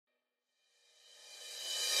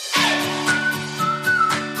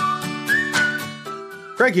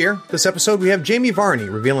Craig here. This episode we have Jamie Varney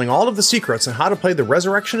revealing all of the secrets on how to play the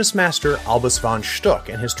Resurrectionist Master Albus von Stuck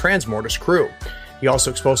and his Transmortis crew. He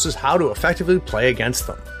also exposes how to effectively play against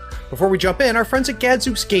them. Before we jump in, our friends at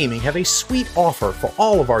Gadzooks Gaming have a sweet offer for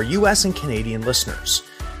all of our US and Canadian listeners.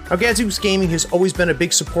 Now, Gadzooks Gaming has always been a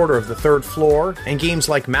big supporter of the Third Floor and games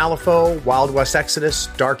like Malifaux, Wild West Exodus,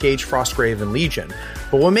 Dark Age, Frostgrave, and Legion.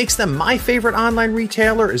 But what makes them my favorite online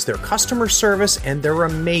retailer is their customer service and their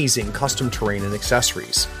amazing custom terrain and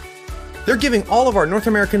accessories. They're giving all of our North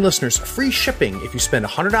American listeners free shipping if you spend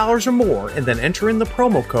 $100 or more and then enter in the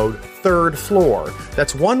promo code Third Floor.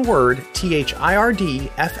 That's one word,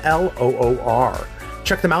 THIRDFLOOR.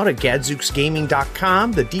 Check them out at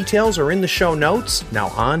gadzooksgaming.com. The details are in the show notes. Now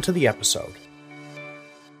on to the episode.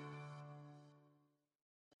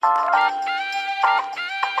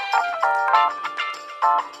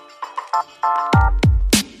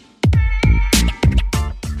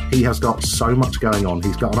 He has got so much going on.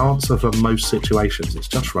 He's got an answer for most situations. It's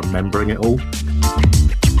just remembering it all.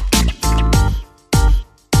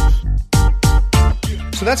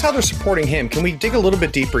 So that's how they're supporting him. Can we dig a little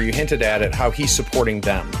bit deeper? You hinted at it, how he's supporting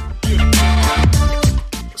them.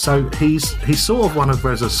 So he's sort of one of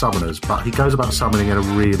Rez's summoners, but he goes about summoning in a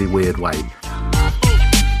really weird way.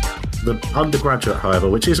 The undergraduate,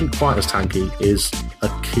 however, which isn't quite as tanky, is a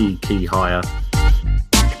key hire.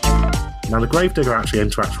 Now, the Gravedigger actually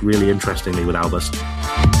interacts really interestingly with Albus.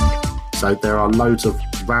 So there are loads of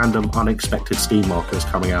random, unexpected steam markers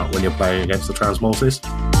coming out when you're playing against the Transmortis.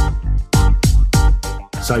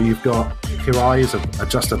 So you've got Kirai is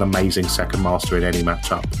just an amazing second master in any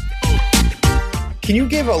matchup. Can you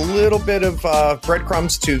give a little bit of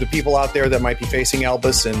breadcrumbs to the people out there that might be facing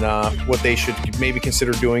Albus and what they should maybe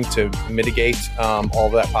consider doing to mitigate all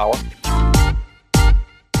of that power?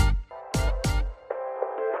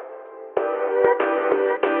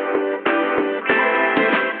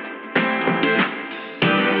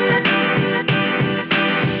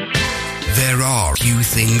 There are few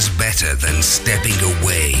things better than stepping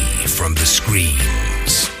away from the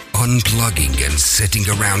screens, unplugging and sitting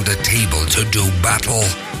around a table to do battle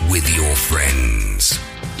with your friends.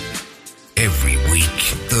 Every week,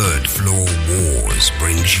 Third Floor Wars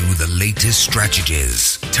brings you the latest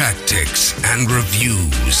strategies, tactics, and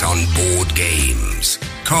reviews on board games,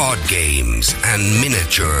 card games, and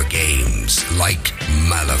miniature games like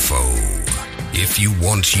Malifaux. If you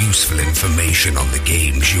want useful information on the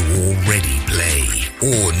games you already play,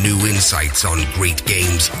 or new insights on great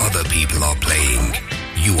games other people are playing,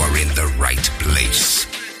 you are in the right place.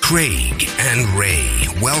 Craig and Ray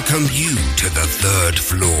welcome you to the Third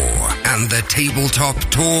Floor and the Tabletop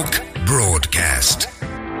Talk broadcast.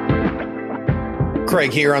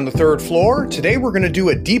 Craig here on the Third Floor. Today we're going to do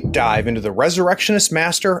a deep dive into the Resurrectionist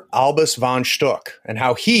Master Albus von Stuck and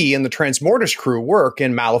how he and the Transmortis crew work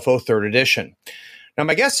in Malifaux 3rd Edition. Now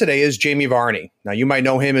my guest today is Jamie Varney. Now you might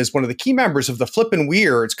know him as one of the key members of the Flippin'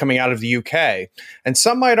 Weirds coming out of the UK, and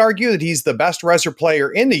some might argue that he's the best Reser player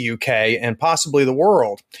in the UK and possibly the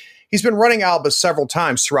world. He's been running Albus several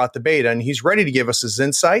times throughout the beta, and he's ready to give us his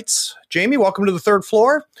insights. Jamie, welcome to the Third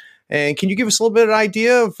Floor. And can you give us a little bit of an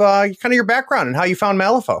idea of kind of your background and how you found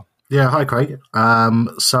Malifaux? Yeah, hi, Craig. I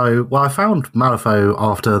found Malifaux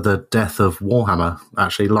after the death of Warhammer,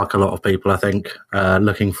 actually, like a lot of people, I think,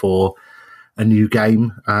 looking for a new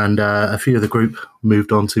game. And a few of the group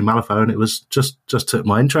moved on to Malifaux, and it was just took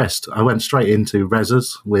my interest. I went straight into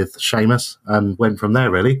Rezzers with Seamus and went from there,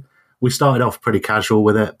 really. We started off pretty casual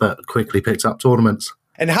with it, but quickly picked up tournaments.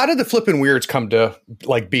 And how did the Flippin' Weirds come to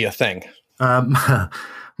be a thing?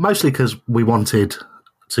 Mostly because we wanted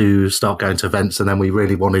to start going to events, and then we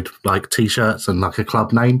really wanted like T-shirts and like a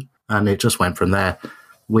club name, and it just went from there.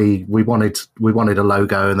 We wanted a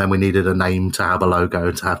logo, and then we needed a name to have a logo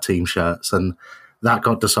and to have team shirts, and that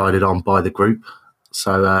got decided on by the group.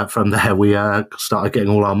 So from there, we started getting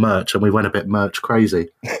all our merch, and we went a bit merch crazy.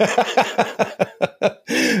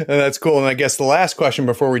 That's cool. And I guess the last question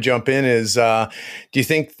before we jump in is, do you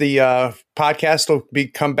think the podcast will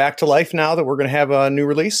come back to life now that we're going to have a new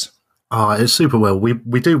release? Oh, it super will.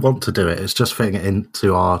 We do want to do it. It's just fitting it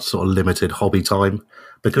into our sort of limited hobby time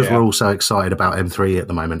because we're all so excited about M3 at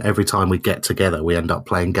the moment. Every time we get together, we end up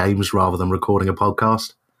playing games rather than recording a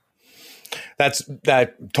podcast. That's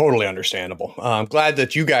totally understandable. I'm glad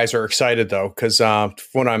that you guys are excited, though, because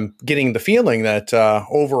when I'm getting the feeling that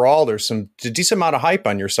overall there's a decent amount of hype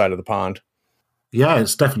on your side of the pond. Yeah,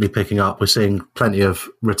 it's definitely picking up. We're seeing plenty of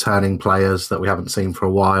returning players that we haven't seen for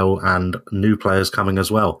a while and new players coming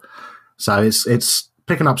as well. So it's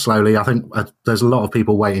picking up slowly. I think there's a lot of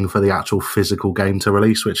people waiting for the actual physical game to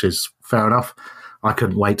release, which is fair enough. I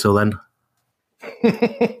couldn't wait till then.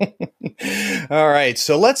 All right,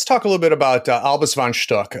 so let's talk a little bit about Albus von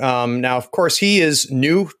Stuck. Now, of course, he is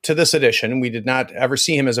new to this edition. We did not ever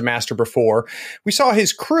see him as a master before. We saw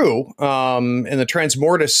his crew in the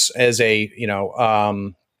Transmortis as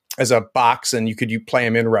a box, and you play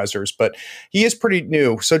him in Rezzers, but he is pretty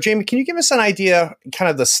new. So, Jamie, can you give us an idea, kind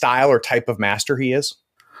of the style or type of master he is?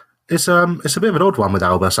 It's a bit of an odd one with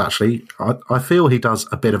Albus, actually. I feel he does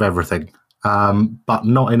a bit of everything, but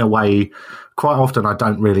not in a way. Quite often, I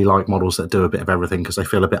don't really like models that do a bit of everything because they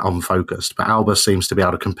feel a bit unfocused. But Albus seems to be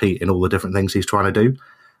able to compete in all the different things he's trying to do.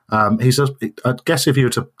 I guess if you were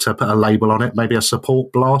to put a label on it, maybe a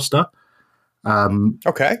support blaster.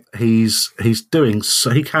 Okay. He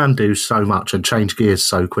can do so much and change gears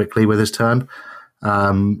so quickly with his turn.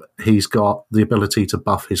 He's got the ability to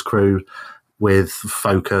buff his crew with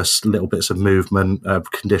focus, little bits of movement,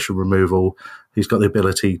 condition removal. He's got the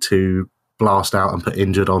ability to blast out and put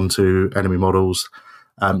injured onto enemy models.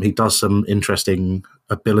 He does some interesting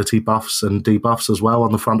ability buffs and debuffs as well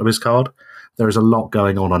on the front of his card. There is a lot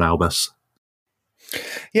going on Albus.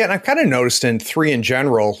 Yeah, and I've kind of noticed in 3 in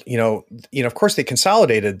general, of course they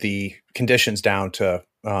consolidated the conditions down to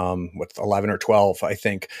 11 or 12, I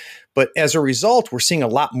think. But as a result, we're seeing a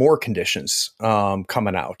lot more conditions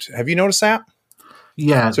coming out. Have you noticed that?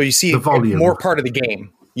 Yeah. So you see the volume. More part of the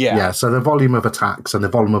game. Yeah. Yeah. So the volume of attacks and the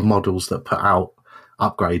volume of models that put out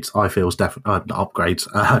upgrades, I feel is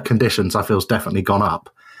conditions, I feel is definitely gone up.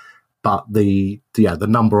 But the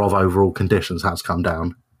number of overall conditions has come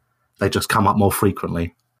down. They just come up more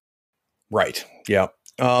frequently. Right. Yeah.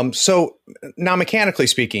 So now, mechanically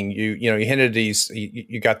speaking, you hinted these.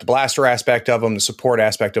 You got the blaster aspect of them, the support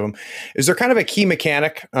aspect of them. Is there kind of a key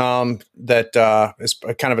mechanic that is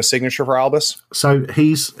kind of a signature for Albus? So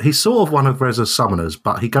he's sort of one of Rezzer's summoners,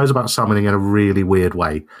 but he goes about summoning in a really weird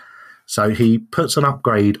way. So he puts an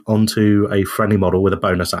upgrade onto a friendly model with a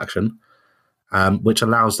bonus action, which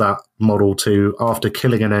allows that model to, after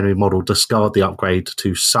killing an enemy model, discard the upgrade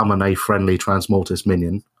to summon a friendly Transmortis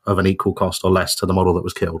minion of an equal cost or less to the model that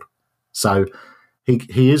was killed. So he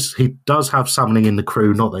does have summoning in the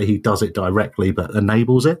crew, not that he does it directly, but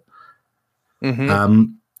enables it. Mm-hmm.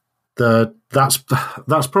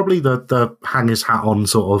 That's probably the hang his hat on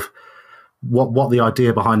sort of what the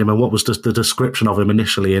idea behind him and what was just the description of him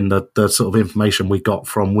initially in the sort of information we got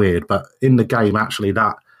from Weird. But in the game, actually,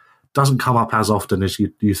 that doesn't come up as often as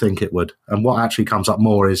you think it would. And what actually comes up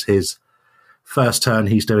more is his first turn.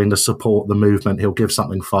 He's doing the support, the movement. He'll give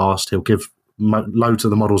something fast. He'll give loads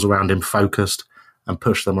of the models around him focused and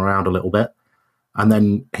push them around a little bit. And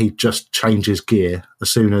then he just changes gear as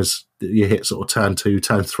soon as you hit sort of turn 2,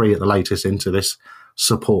 turn 3 at the latest into this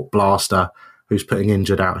support blaster who's putting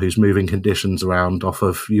injured out, who's moving conditions around off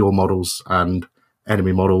of your models and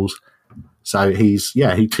enemy models. So he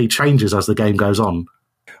changes as the game goes on.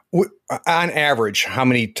 On average, how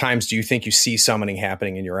many times do you think you see summoning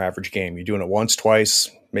happening in your average game? You're doing it once, twice,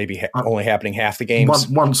 maybe only happening half the games?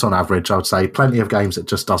 Once on average, I would say. Plenty of games it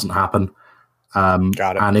just doesn't happen.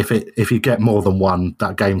 Got it. And if you get more than one,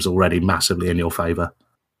 that game's already massively in your favour.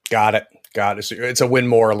 Got it. So it's a win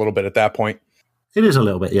more a little bit at that point. It is a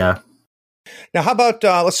little bit, yeah. Now, how about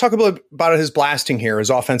let's talk a little about his blasting here, his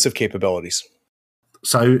offensive capabilities.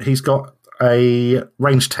 So he's got a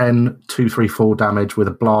range 10, 2, 3, 4 damage with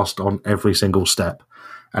a blast on every single step,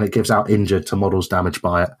 and it gives out injured to models damaged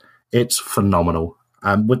by it. It's phenomenal.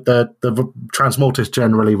 With the Transmortis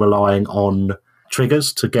generally relying on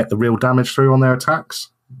triggers to get the real damage through on their attacks,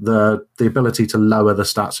 the ability to lower the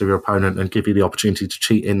stats of your opponent and give you the opportunity to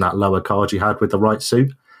cheat in that lower card you had with the right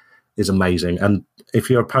suit is amazing. And if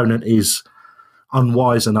your opponent is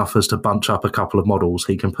unwise enough as to bunch up a couple of models,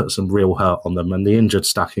 he can put some real hurt on them, and the injured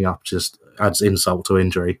stacking up just adds insult to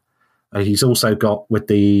injury. He's also got, with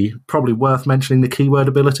the probably worth mentioning, the keyword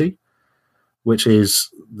ability, which is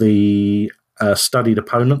the studied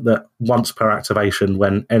opponent that once per activation,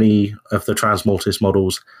 when any of the Transmortis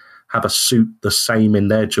models have a suit the same in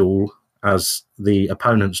their duel as the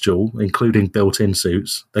opponent's duel, including built-in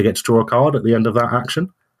suits, they get to draw a card at the end of that action.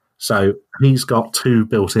 So he's got 2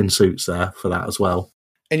 built-in suits there for that as well.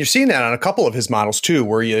 And you're seeing that on a couple of his models too,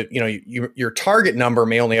 where your target number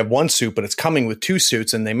may only have 1 suit, but it's coming with 2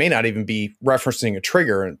 suits, and they may not even be referencing a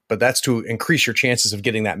trigger, but that's to increase your chances of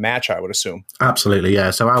getting that match, I would assume. Absolutely,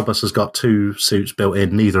 yeah. So Albus has got 2 suits built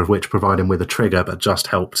in, neither of which provide him with a trigger, but just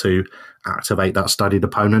help to activate that studied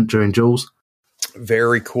opponent during duels.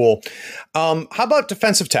 Very cool. How about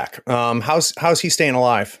defensive tech? How's he staying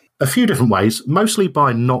alive? A few different ways, mostly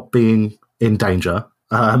by not being in danger.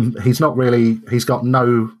 He's got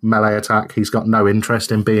no melee attack. He's got no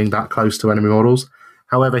interest in being that close to enemy models.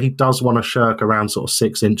 However, he does want to shirk around sort of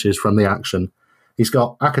 6 inches from the action. He's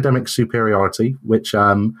got academic superiority, which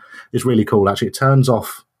is really cool. Actually, it turns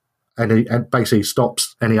off and basically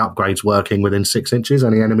stops any upgrades working within 6 inches,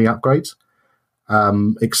 any enemy upgrades,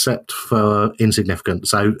 except for insignificant.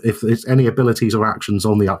 So if there's any abilities or actions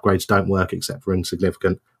on the upgrades don't work except for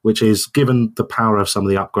insignificant, which is, given the power of some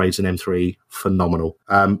of the upgrades in M3, phenomenal.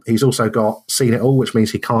 He's also got Seen It All, which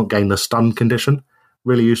means he can't gain the stun condition.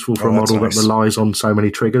 Really useful for a model that relies on so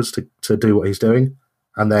many triggers to do what he's doing.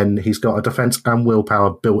 And then he's got a defense and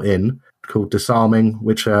willpower built in called Disarming,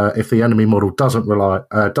 which if the enemy model doesn't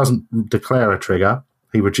declare a trigger,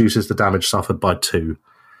 he reduces the damage suffered by 2.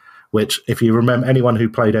 Which, if you remember, anyone who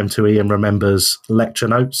played M2E and remembers lecture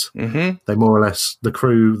notes, they more or less, the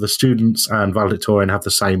crew, the students, and valedictorian have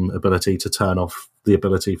the same ability to turn off the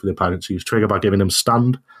ability for the opponent to use trigger by giving them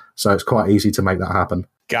stunned. So it's quite easy to make that happen.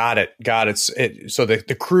 Got it. So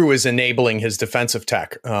the crew is enabling his defensive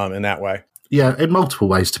tech in that way. Yeah, in multiple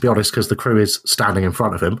ways, to be honest, because the crew is standing in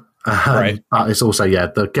front of him. Right. But it's also,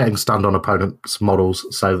 the getting stunned on opponents' models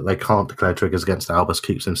so that they can't declare triggers against Albus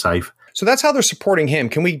keeps him safe. So that's how they're supporting him.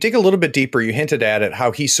 Can we dig a little bit deeper? You hinted at it,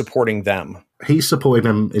 how he's supporting them. He's supporting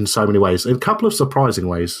them in so many ways, in a couple of surprising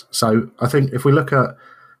ways. So I think if we look at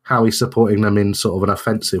how he's supporting them in sort of an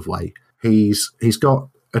offensive way, he's got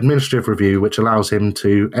administrative review, which allows him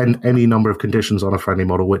to end any number of conditions on a friendly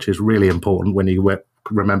model, which is really important when you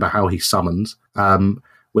remember how he summons,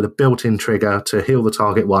 with a built-in trigger to heal the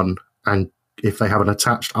target one, and if they have an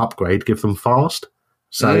attached upgrade, give them fast.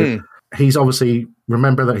 So he's obviously,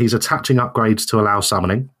 remember that he's attaching upgrades to allow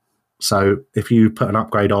summoning. So if you put an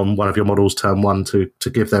upgrade on one of your models turn 1 to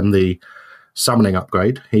give them the summoning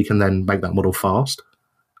upgrade, he can then make that model fast.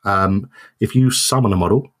 If you summon a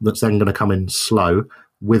model that's then going to come in slow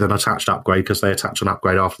with an attached upgrade, because they attach an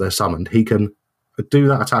upgrade after they're summoned, he can do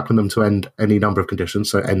that attack on them to end any number of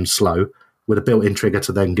conditions, so end slow, with a built-in trigger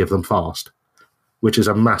to then give them fast, which is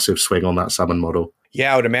a massive swing on that summon model.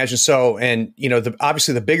 Yeah, I would imagine so. And,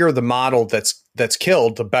 obviously the bigger the model that's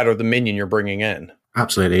killed, the better the minion you're bringing in.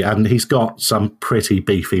 Absolutely. And he's got some pretty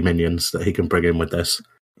beefy minions that he can bring in with this.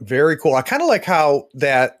 Very cool. I kind of like how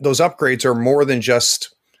those upgrades are more than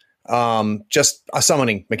just a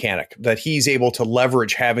summoning mechanic, that he's able to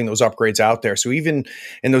leverage having those upgrades out there. So even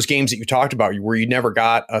in those games that you talked about where you never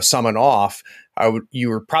got a summon off, you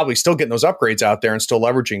were probably still getting those upgrades out there and still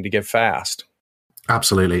leveraging to give fast.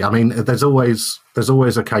 Absolutely. I mean, there's always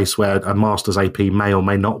a case where a master's AP may or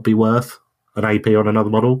may not be worth an AP on another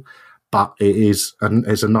model, but it's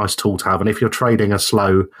a nice tool to have. And if you're trading a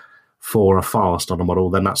slow for a fast on a model,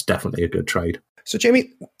 then that's definitely a good trade. So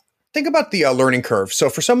Jamie, think about the learning curve. So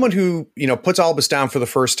for someone who, puts Albus down for the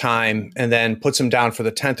first time and then puts him down for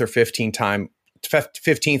the 10th or 15th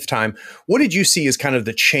time, what did you see as kind of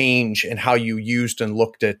the change in how you used and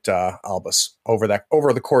looked at Albus over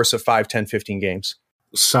the course of 5, 10, 15 games?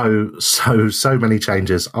 So many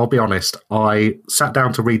changes. I'll be honest. I sat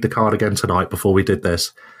down to read the card again tonight before we did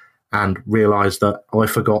this and realised that I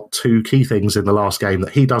forgot 2 key things in the last game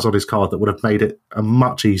that he does on his card that would have made it a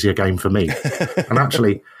much easier game for me. And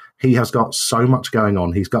actually, he has got so much going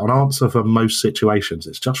on. He's got an answer for most situations.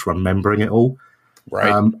 It's just remembering it all.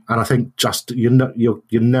 Right. And I think just you're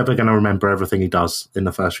never going to remember everything he does in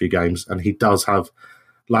the first few games. And he does have,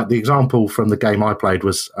 like the example from the game I played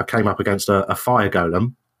was I came up against a fire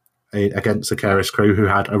golem against the Keris crew who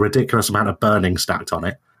had a ridiculous amount of burning stacked on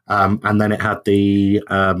it. And then it had the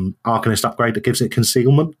Arcanist upgrade that gives it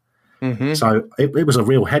concealment. Mm-hmm. So it was a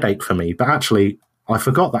real headache for me. But actually, I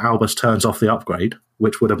forgot that Albus turns off the upgrade,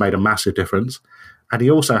 which would have made a massive difference. And he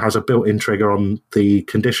also has a built-in trigger on the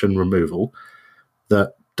condition removal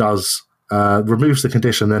that does removes the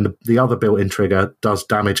condition, then the other built-in trigger does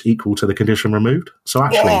damage equal to the condition removed. So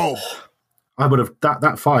actually, I would have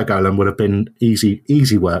that fire golem would have been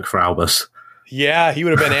easy work for Albus. Yeah, he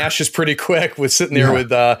would have been ashes pretty quick with sitting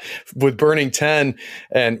there with burning 10.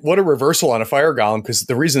 And what a reversal on a fire golem, because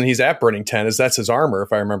the reason he's at burning 10 is that's his armor,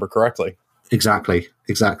 if I remember correctly. Exactly.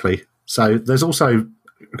 So there's also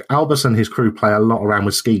Albus and his crew play a lot around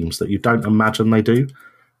with schemes that you don't imagine they do.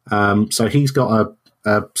 So he's got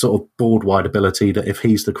a sort of board-wide ability that if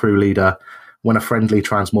he's the crew leader, when a friendly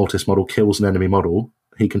Transmortis model kills an enemy model,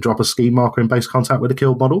 he can drop a scheme marker in base contact with the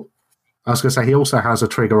killed model. I was going to say he also has a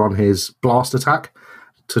trigger on his blast attack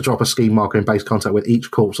to drop a scheme marker in base contact with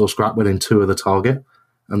each corpse or scrap within 2 of the target,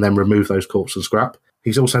 and then remove those corpse and scrap.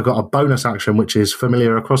 He's also got a bonus action which is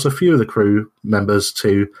familiar across a few of the crew members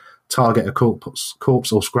to target a corpse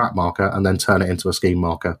or scrap marker and then turn it into a scheme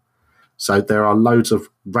marker. So there are loads of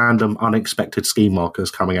random, unexpected scheme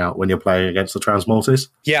markers coming out when you're playing against the Transmortis.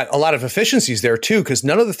 Yeah, a lot of efficiencies there too, because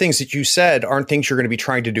none of the things that you said aren't things you're going to be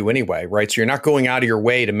trying to do anyway, right? So you're not going out of your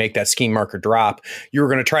way to make that scheme marker drop. You're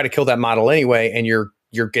going to try to kill that model anyway, and you're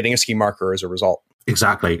getting a scheme marker as a result.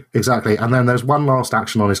 Exactly. And then there's one last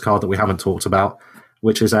action on his card that we haven't talked about,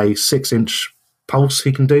 which is a 6-inch pulse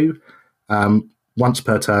he can do once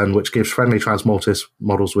per turn, which gives friendly Transmortis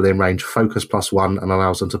models within range focus +1 and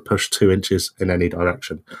allows them to push 2 inches in any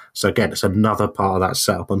direction. So again, it's another part of that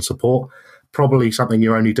setup and support. Probably something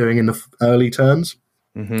you're only doing in the early turns,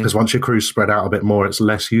 because once your crew's spread out a bit more, it's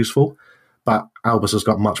less useful. But Albus has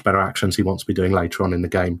got much better actions he wants to be doing later on in the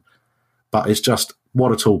game. But it's just,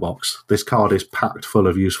 what a toolbox. This card is packed full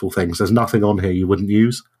of useful things. There's nothing on here you wouldn't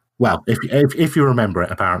use. Well, if you remember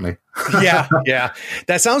it, apparently. Yeah.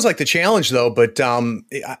 That sounds like the challenge, though. But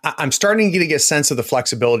I'm starting to get a sense of the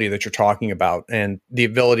flexibility that you're talking about and the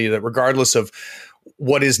ability that regardless of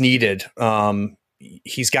what is needed,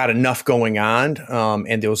 he's got enough going on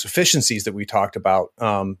and those efficiencies that we talked about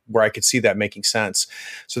where I could see that making sense.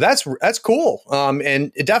 So that's cool.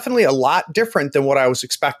 And definitely a lot different than what I was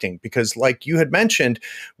expecting, because like you had mentioned,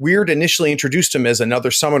 Weird initially introduced him as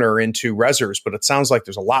another summoner into Rezzers, but it sounds like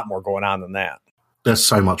there's a lot more going on than that. There's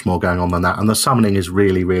so much more going on than that. And the summoning is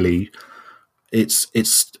really, really, it's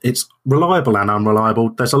reliable and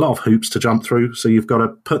unreliable. There's a lot of hoops to jump through. So you've got to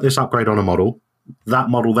put this upgrade on a model. That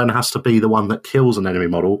model then has to be the one that kills an enemy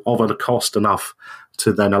model of a cost enough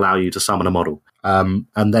to then allow you to summon a model. And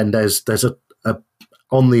then there's a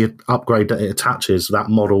on the upgrade that it attaches, that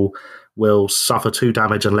model will suffer 2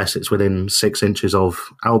 damage unless it's within 6 inches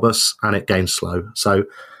of Albus, and it gains slow. So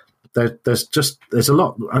there's a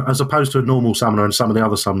lot, as opposed to a normal summoner and some of the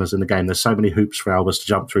other summoners in the game. There's so many hoops for Albus to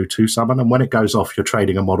jump through to summon, and when it goes off, you're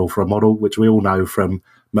trading a model for a model, which we all know from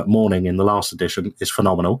McMorning in the last edition is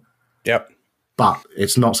phenomenal. Yep. But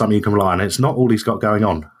it's not something you can rely on. It's not all he's got going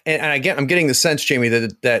on. And again, I'm getting the sense, Jamie,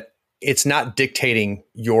 that it's not dictating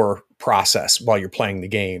your process while you're playing the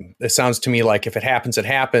game. It sounds to me like if it happens, it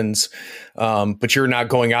happens, but you're not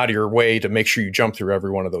going out of your way to make sure you jump through every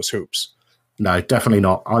one of those hoops. No, definitely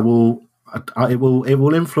not. It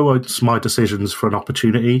will influence my decisions for an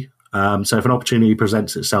opportunity. So if an opportunity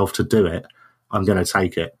presents itself to do it, I'm going to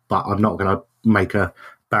take it, but I'm not going to make a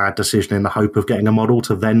bad decision in the hope of getting a model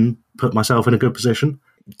to then put myself in a good position.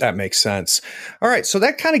 That makes sense. All right. So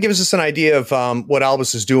that kind of gives us an idea of what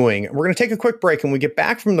Albus is doing. We're going to take a quick break. And when we get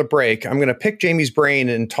back from the break, I'm going to pick Jamie's brain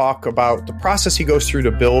and talk about the process he goes through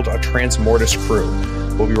to build a Transmortis crew.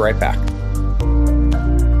 We'll be right back.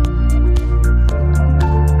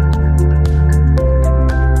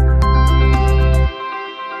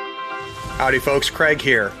 Howdy folks, Craig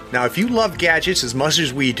here. Now if you love gadgets as much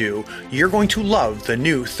as we do, you're going to love the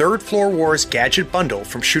new Third Floor Wars Gadget Bundle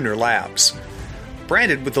from Schooner Labs.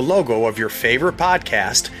 Branded with the logo of your favorite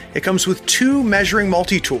podcast, it comes with 2 measuring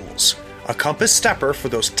multi-tools, a compass stepper for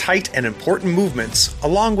those tight and important movements,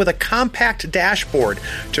 along with a compact dashboard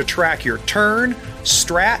to track your turn,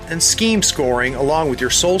 strat, and scheme scoring along with your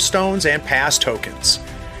soul stones and pass tokens.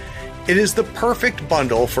 It is the perfect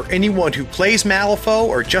bundle for anyone who plays Malifaux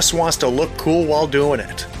or just wants to look cool while doing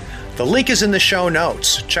it. The link is in the show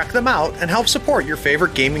notes. Check them out and help support your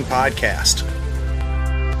favorite gaming podcast.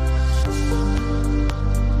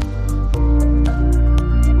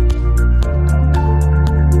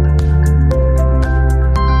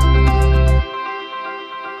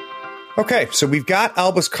 Okay, so we've got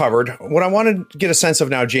Albus covered. What I want to get a sense of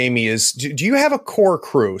now, Jamie, is do you have a core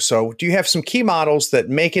crew? So do you have some key models that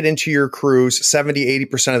make it into your crews 70,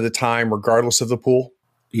 80% of the time, regardless of the pool?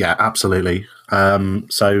 Yeah, absolutely.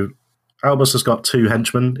 So Albus has got 2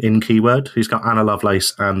 henchmen in keyword. He's got Anna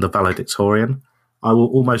Lovelace and the Valedictorian. I will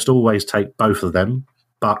almost always take both of them,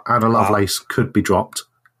 but Anna Lovelace could be dropped.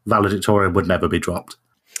 Valedictorian would never be dropped.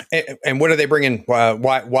 And what are they bringing?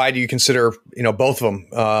 Why do you consider both of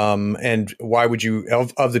them? And why would you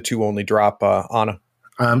of the 2 only drop Anna?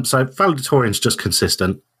 So Valedictorian's just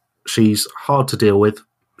consistent. She's hard to deal with.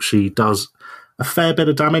 She does a fair bit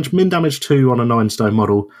of damage. Min damage 2 on a 9-stone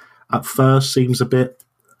model at first seems a bit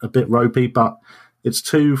ropey, but it's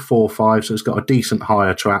 2, 4, 5, so it's got a decent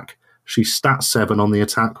higher track. She's stat 7 on the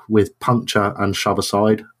attack with puncture and shove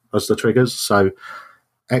aside as the triggers, so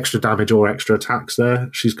extra damage or extra attacks there.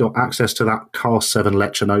 She's got access to that cast 7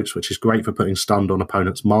 lecture notes, which is great for putting stunned on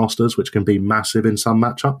opponents' masters, which can be massive in some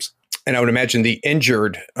matchups. And I would imagine the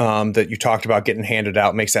injured that you talked about getting handed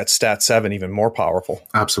out makes that stat 7 even more powerful.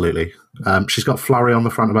 Absolutely. She's got flurry on the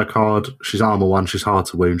front of her card. She's armor 1. She's hard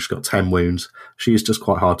to wound. She's got 10 wounds. She is just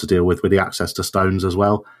quite hard to deal with the access to stones as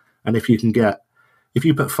well. And if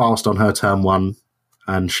you put fast on her turn 1,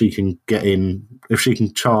 and she can get in. If she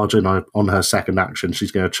can charge in on her second action,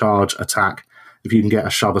 she's going to charge, attack. If you can get a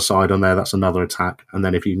shove aside on there, that's another attack. And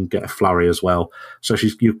then if you can get a flurry as well. So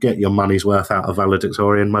you get your money's worth out of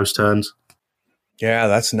Valedictorian most turns. Yeah,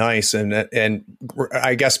 that's nice. And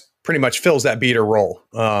I guess pretty much fills that beater role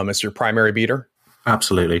as your primary beater.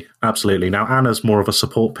 Absolutely. Now, Anna's more of a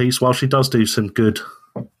support piece. While she does do some good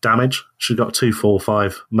damage, she's got 2, 4,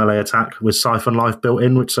 5 melee attack with Siphon Life built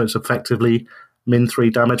in, which so it's effectively min 3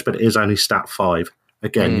 damage, but it is only stat 5.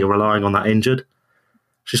 Again, you're relying on that injured.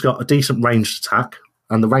 She's got a decent ranged attack,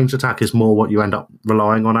 and the ranged attack is more what you end up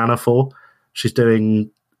relying on Anna for. She's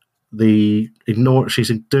doing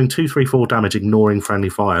she's doing 2, 3, 4 damage ignoring friendly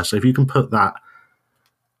fire. So if you can put that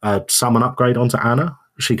summon upgrade onto Anna,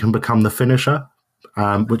 she can become the finisher,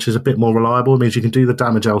 which is a bit more reliable. It means you can do the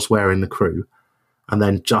damage elsewhere in the crew, and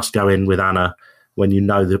then just go in with Anna when you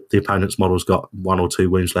know that the opponent's model's got 1 or 2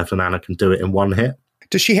 wounds left, and Anna can do it in one hit.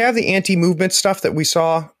 Does she have the anti-movement stuff that we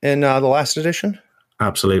saw in the last edition?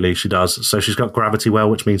 Absolutely, she does. So she's got Gravity Well,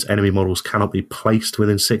 which means enemy models cannot be placed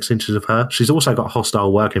within 6 inches of her. She's also got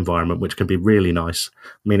Hostile Work Environment, which can be really nice,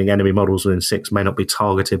 meaning enemy models within 6 may not be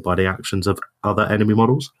targeted by the actions of other enemy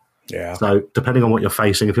models. Yeah. So depending on what you're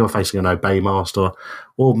facing, if you're facing an Obey Master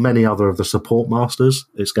or many other of the support masters,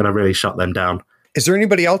 it's going to really shut them down. Is there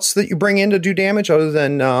anybody else that you bring in to do damage other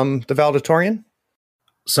than the Valedictorian?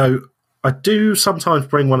 So I do sometimes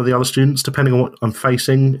bring one of the other students, depending on what I'm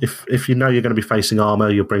facing. If you know you're going to be facing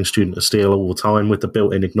armor, you'll bring Student of Steel all the time with the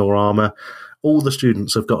built-in Ignore Armor. All the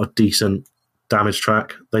students have got a decent damage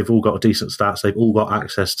track. They've all got decent stats. They've all got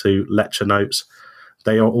access to lecture notes.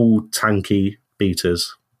 They are all tanky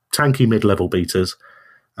beaters, tanky mid-level beaters.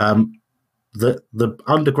 The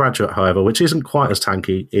undergraduate, however, which isn't quite as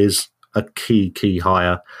tanky, is a key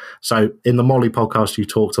hire. So in the Molly podcast, you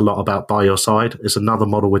talked a lot about By Your Side. It's another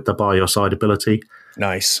model with the By Your Side ability.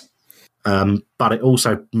 Nice. But it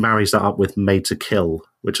also marries that up with Made to Kill,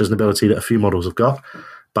 which is an ability that a few models have got.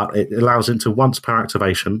 But it allows it to, once per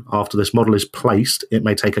activation, after this model is placed, it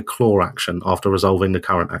may take a claw action after resolving the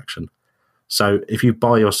current action. So if you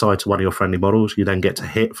By Your Side to one of your friendly models, you then get to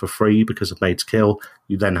hit for free because of Made to Kill.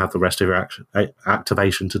 You then have the rest of your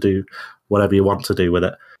activation to do whatever you want to do with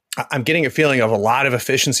it. I'm getting a feeling of a lot of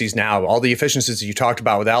efficiencies now. All the efficiencies that you talked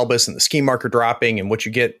about with Albus and the scheme marker dropping and what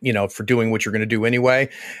you get, for doing what you're going to do anyway.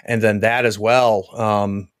 And then that as well.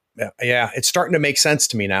 It's starting to make sense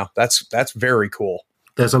to me now. That's very cool.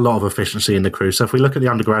 There's a lot of efficiency in the crew. So if we look at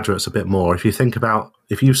the undergraduates a bit more, if you think about,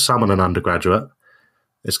 if you summon an undergraduate,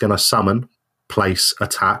 it's going to summon, place,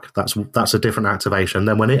 attack. That's a different activation.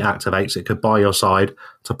 Then when it activates, it could By Your Side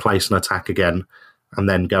to place an attack again, and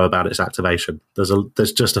then go about its activation.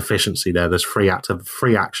 There's just efficiency there. There's free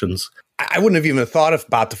actions. I wouldn't have even thought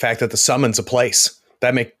about the fact that the summon's a place.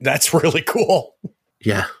 That's really cool.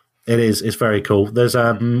 Yeah, it is. It's very cool. There's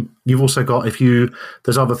you've also got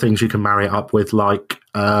there's other things you can marry it up with, like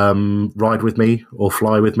Ride With Me or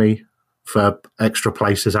Fly With Me for extra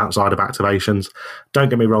places outside of activations. Don't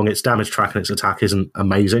get me wrong, its damage track and its attack isn't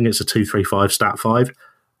amazing. It's a 2, 3, 5 stat 5.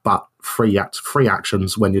 But free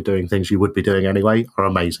actions when you're doing things you would be doing anyway are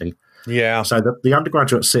amazing. Yeah. So the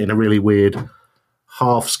undergraduates sit in a really weird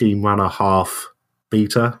half scheme runner, half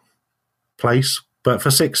beater place. But for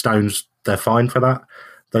 6 stones, they're fine for that.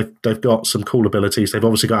 They've got some cool abilities. They've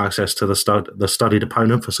obviously got access to the studied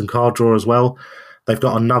opponent for some card draw as well. They've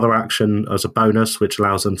got another action as a bonus, which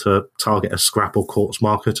allows them to target a scrap or quartz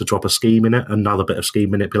marker to drop a scheme in it, another bit of scheme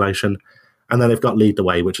manipulation. And then they've got Lead the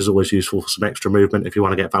Way, which is always useful for some extra movement if you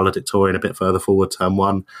want to get Valedictorian a bit further forward turn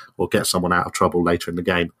 1 or get someone out of trouble later in the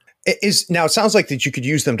game. Now, it sounds like that you could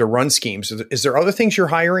use them to run schemes. Is there other things you're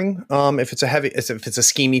hiring if it's a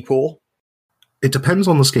schemey pool? It depends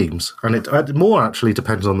on the schemes, and it more actually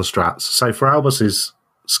depends on the strats. So for Albus's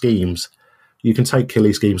schemes, you can take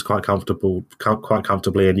Killy schemes quite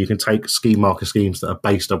comfortably, and you can take scheme marker schemes that are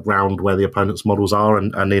based around where the opponent's models are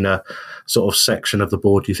and in a sort of section of the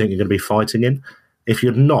board you think you're going to be fighting in. If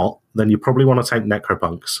you're not, then you probably want to take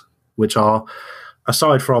Necropunks, which are,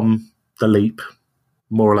 aside from the leap,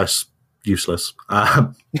 more or less useless.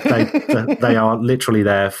 They are literally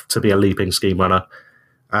there to be a leaping scheme runner,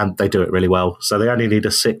 and they do it really well. So they only need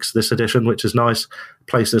a 6 this edition, which is nice.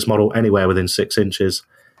 Place this model anywhere within 6 inches.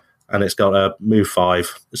 And it's got a move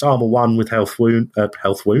 5. It's armor 1 with health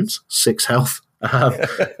wounds, 6 health.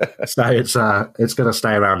 So it's going to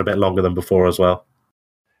stay around a bit longer than before as well.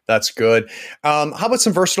 That's good. How about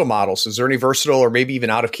some versatile models? Is there any versatile or maybe even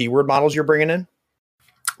out of keyword models you're bringing in?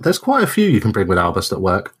 There's quite a few you can bring with Albus that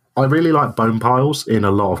work. I really like Bone Piles in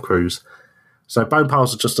a lot of crews. So Bone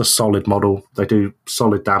Piles are just a solid model. They do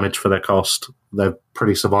solid damage for their cost. They're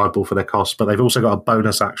pretty survivable for their cost, but they've also got a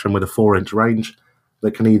bonus action with a 4-inch range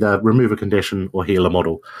that can either remove a condition or heal a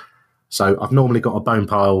model. So I've normally got a bone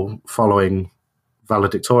pile following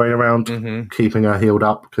Valedictorian around, keeping her healed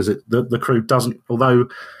up, because the crew doesn't, although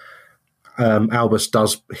Albus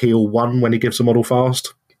does heal 1 when he gives a model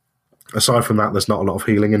fast. Aside from that, there's not a lot of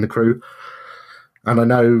healing in the crew. And I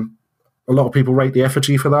know a lot of people rate the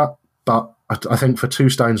effigy for that, but I think for 2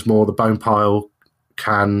 stones more, the bone pile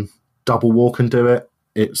can double walk and do it.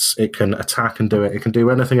 It can attack and do it. It can do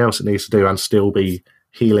anything else it needs to do and still be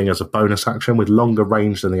healing as a bonus action with longer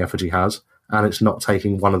range than the effigy has. And it's not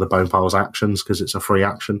taking one of the bone pile's actions because it's a free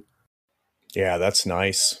action. Yeah, that's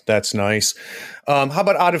nice. That's nice. How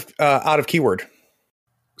about out of keyword?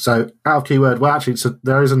 So out of keyword, well, actually, so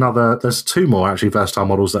there's 2 more actually versatile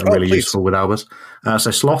models that are really useful with Albus.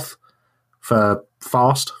 So Sloth for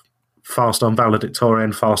fast on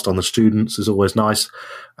Valedictorian, fast on the students is always nice.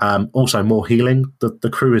 Also more healing. The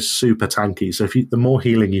crew is super tanky, so the more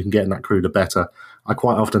healing you can get in that crew, the better. I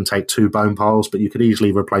quite often take 2 bone piles, but you could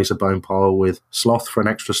easily replace a bone pile with Sloth for an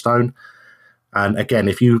extra stone. And again,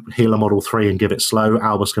 if you heal a model 3 and give it slow,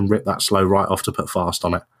 Albus can rip that slow right off to put fast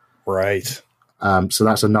on it. Right. So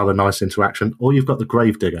that's another nice interaction. Or you've got the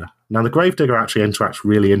Gravedigger. Now, the Gravedigger actually interacts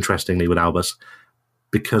really interestingly with Albus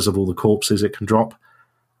because of all the corpses it can drop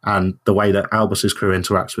and the way that Albus's crew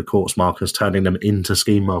interacts with corpse markers, turning them into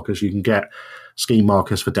scheme markers. You can get scheme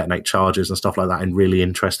markers for detonate charges and stuff like that in really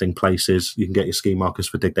interesting places. You can get your scheme markers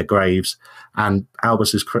for dig their graves. And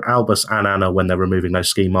Albus and Anna, when they're removing those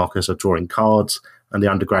scheme markers, are drawing cards, and the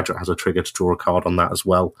undergraduate has a trigger to draw a card on that as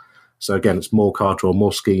well. So again, it's more card draw,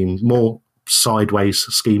 more scheme, more sideways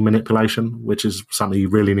scheme manipulation, which is something you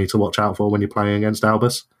really need to watch out for when you're playing against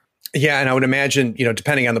Albus. Yeah, and I would imagine,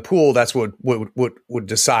 depending on the pool, that's what would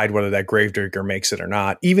decide whether that Gravedigger makes it or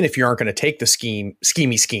not, even if you aren't going to take the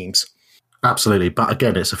schemy schemes. Absolutely, but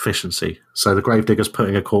again, it's efficiency. So the Gravedigger's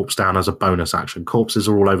putting a corpse down as a bonus action. Corpses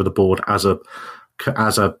are all over the board as a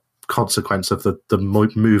consequence of the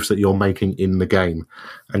moves that you're making in the game,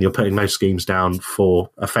 and you're putting those schemes down for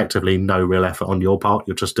effectively no real effort on your part.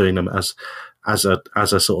 You're just doing them as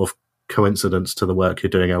a sort of coincidence to the work you're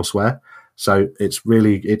doing elsewhere. So it's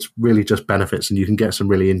really just benefits, and you can get some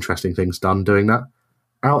really interesting things done doing that.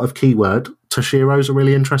 Out of keyword, Toshiro's a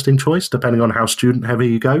really interesting choice, depending on how student heavy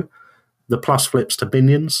you go. The plus flips to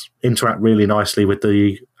minions interact really nicely with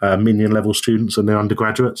the minion level students and the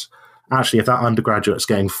undergraduates. Actually, if that undergraduate's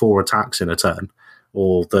getting 4 attacks in a turn,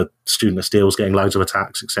 or the student of steel's getting loads of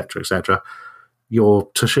attacks, etc., your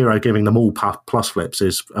Toshiro giving them all plus flips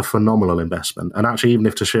is a phenomenal investment. And actually, even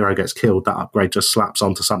if Toshiro gets killed, that upgrade just slaps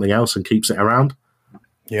onto something else and keeps it around.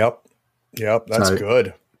 Yep, that's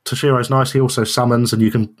good. Toshiro's nice. He also summons, and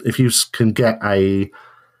if you can get a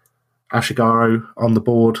Ashigaru on the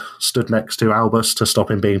board stood next to Albus to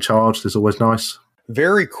stop him being charged is always nice.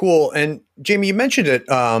 Very cool. And Jamie, you mentioned it,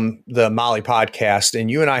 the Molly podcast,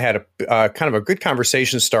 and you and I had a kind of a good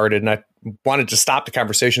conversation started, and I wanted to stop the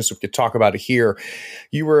conversation so we could talk about it here.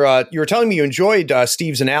 You were telling me you enjoyed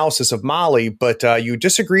Steve's analysis of Molly, but you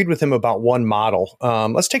disagreed with him about one model.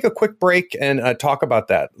 Let's take a quick break and talk about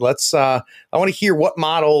that. I want to hear what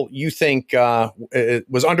model you think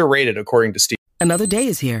was underrated according to Steve. Another day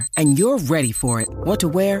is here, and you're ready for it. What to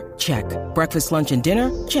wear? Check. Breakfast, lunch, and dinner?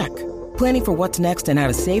 Check. Planning for what's next and how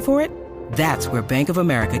to save for it? That's where Bank of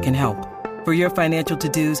America can help. For your financial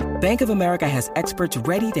to-dos, Bank of America has experts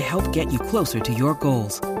ready to help get you closer to your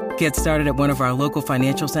goals. Get started at one of our local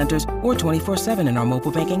financial centers or 24/7 in our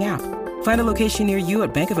mobile banking app. Find a location near you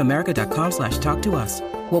at bankofamerica.com/talktous.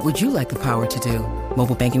 What would you like the power to do?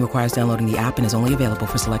 Mobile banking requires downloading the app and is only available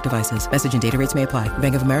for select devices. Message and data rates may apply.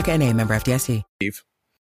 Bank of America NA, member FDIC.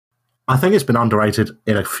 I think it's been underrated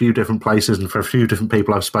in a few different places and for a few different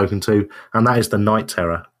people I've spoken to, and that is the Night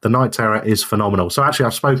Terror. The Night Terror is phenomenal. So actually,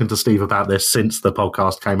 I've spoken to Steve about this since the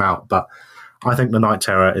podcast came out, but I think the Night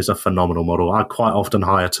Terror is a phenomenal model. I quite often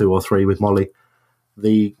hire 2 or 3 with Molly.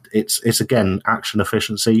 It's again, action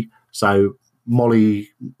efficiency. So Molly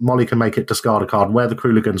can make it discard a card where the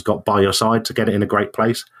Kruligan's got by your side to get it in a great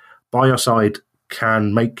place. By your side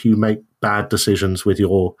can make you make bad decisions with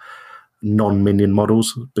your non-minion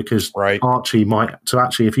models, because Archie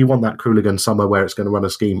if you want that Kruligan somewhere where it's going to run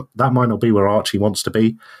a scheme, that might not be where Archie wants to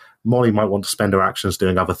be. Molly might want to spend her actions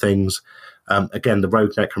doing other things. Again, the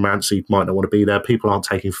Rogue Necromancy might not want to be there. People aren't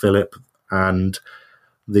taking Philip, and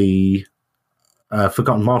the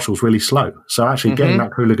Forgotten Marshal's really slow. So actually getting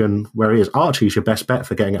that Kruligan where he is, Archie's your best bet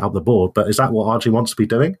for getting it up the board, but is that what Archie wants to be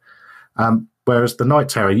doing? Whereas the Night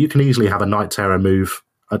Terror, you can easily have a Night Terror move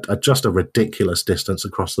at just a ridiculous distance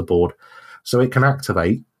across the board. So it can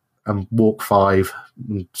activate and walk 5,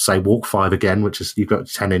 say walk 5 again, which is you've got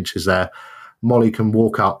 10 inches there. Molly can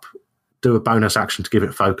walk up, do a bonus action to give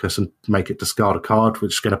it focus and make it discard a card,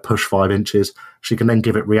 which is going to push 5 inches. She can then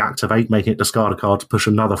give it reactivate, making it discard a card to push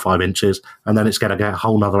another 5 inches, and then it's going to get a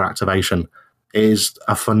whole nother activation. It is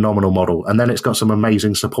a phenomenal model. And then it's got some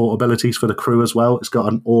amazing support abilities for the crew as well. It's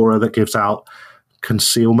got an aura that gives out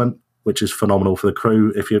concealment, which is phenomenal for the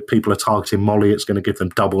crew. If people are targeting Molly, it's going to give them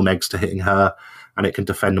double negs to hitting her, and it can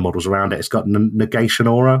defend the models around it. It's got negation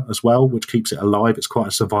aura as well, which keeps it alive. It's quite a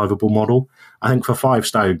survivable model. I think for 5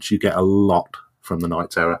 stones, you get a lot from the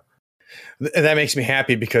Night Terror. That makes me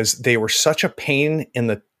happy because they were such a pain in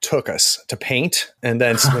the tuchus to paint. And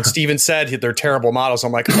then when Steven said they're terrible models,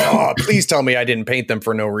 I'm like, oh, please tell me I didn't paint them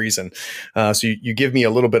for no reason. So you give me a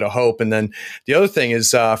little bit of hope. And then the other thing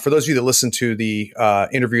is, for those of you that listened to the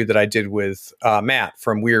interview that I did with Matt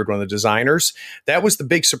from Weird, one of the designers, that was the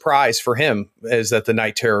big surprise for him, is that the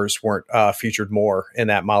Night Terrors weren't featured more in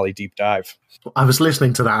that Molly deep dive. I was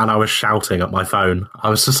listening to that and I was shouting at my phone. I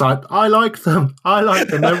was just like, I like them.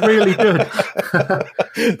 They're really good.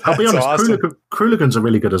 I'll be honest, awesome. Kruligans are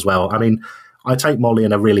really good as well. I mean, I take Molly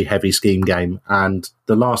in a really heavy scheme game, and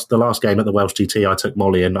the last game at the Welsh GT, I took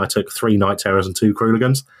Molly in. I took 3 Night Terrors and 2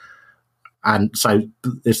 Kruligans. And so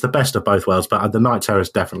it's the best of both worlds, but the Night Terrors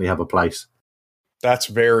definitely have a place. That's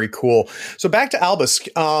very cool. So back to Albus.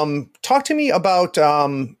 Talk to me about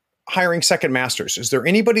hiring second masters. Is there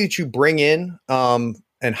anybody that you bring in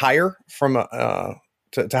and hire from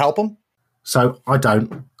to help them? So I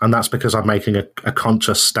don't, and that's because I'm making a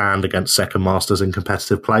conscious stand against second masters in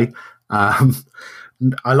competitive play. I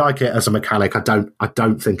like it as a mechanic. I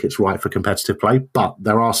don't think it's right for competitive play, but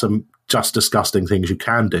there are some just disgusting things you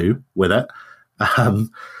can do with it.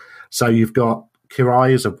 So you've got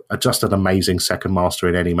Kirai is just an amazing second master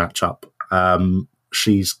in any matchup.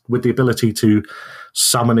 She's with the ability to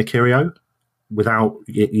summon a Kirio without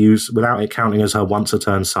it counting as her once a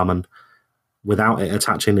turn summon, without it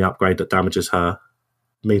attaching the upgrade that damages her.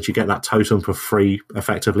 Means you get that totem for free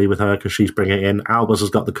effectively with her because she's bringing it in. Albus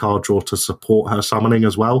has got the card draw to support her summoning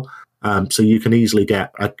as well. So you can easily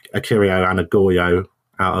get a Kirio and a Goyo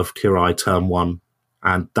out of Kirai turn 1,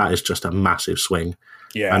 and that is just a massive swing.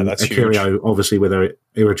 Yeah, and that's a huge. Kirio, obviously, with her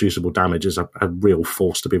irreducible damage, is a real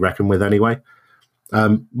force to be reckoned with anyway.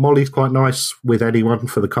 Molly's quite nice with anyone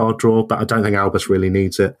for the card draw, but I don't think Albus really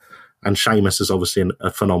needs it. And Seamus is obviously a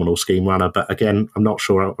phenomenal scheme runner, but again, I'm not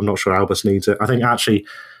sure Albus needs it. I think actually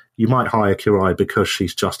you might hire Kirai because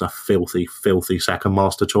she's just a filthy, filthy second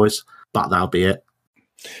master choice, but that'll be it.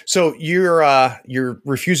 So your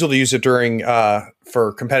refusal to use it during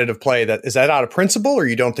for competitive play, is that out of principle, or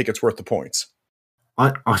you don't think it's worth the points?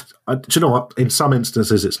 Do you know what? In some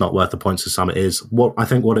instances, it's not worth the points. In some, it is. What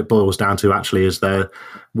it boils down to actually is there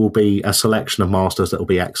will be a selection of masters that will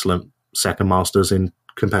be excellent second masters in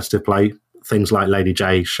competitive play. Things like Lady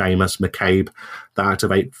J, Seamus, McCabe that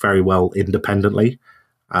activate very well independently,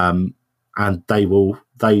 and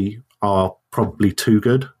they are probably too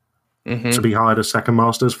good to be hired as second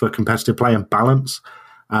masters for competitive play and balance.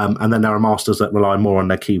 And then there are masters that rely more on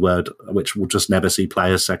their keyword, which will just never see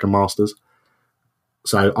play as second masters.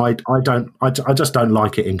 So I just don't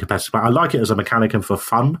like it in competitive play. I like it as a mechanic and for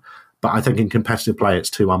fun, but I think in competitive play it's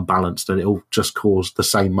too unbalanced and it'll just cause the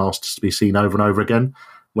same masters to be seen over and over again.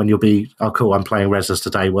 When you'll be, oh cool, I'm playing Rezzers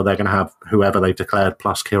today, well they're going to have whoever they've declared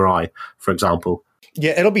plus Kirai, for example.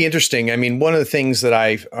 Yeah, it'll be interesting. I mean, one of the things that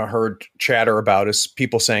I've heard chatter about is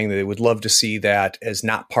people saying that they would love to see that as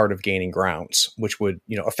not part of gaining grounds, which would,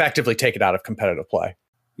 effectively take it out of competitive play.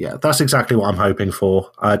 Yeah, that's exactly what I'm hoping for.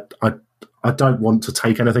 I don't want to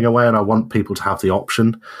take anything away, and I want people to have the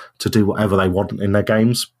option to do whatever they want in their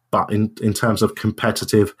games. But in terms of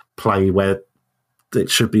competitive play, where it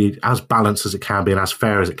should be as balanced as it can be and as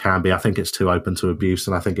fair as it can be, I think it's too open to abuse,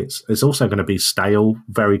 and I think it's also going to be stale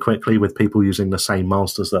very quickly with people using the same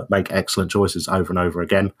masters that make excellent choices over and over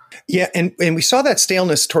again. Yeah, and we saw that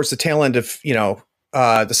staleness towards the tail end of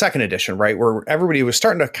the second edition, right, where everybody was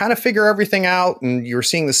starting to kind of figure everything out, and you were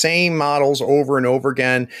seeing the same models over and over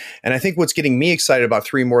again. And I think what's getting me excited about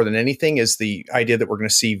 3 more than anything is the idea that we're going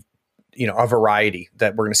to see, a variety,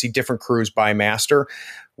 that we're going to see different crews by master.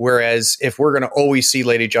 Whereas if we're going to always see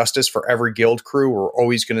Lady Justice for every guild crew, we're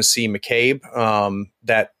always going to see McCabe.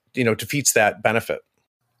 That defeats that benefit.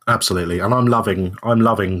 Absolutely, and I'm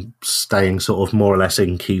loving staying sort of more or less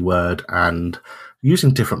in keyword and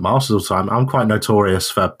using different masters all the time. I'm quite notorious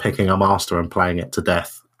for picking a master and playing it to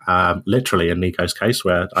death. Literally in Nico's case,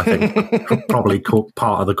 where I think probably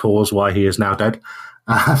part of the cause why he is now dead.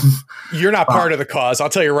 You're not part of the cause. I'll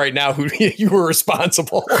tell you right now who you were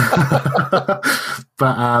responsible.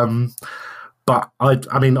 But But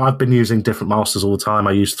I mean, I've been using different masters all the time.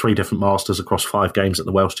 I use 3 different masters across 5 games at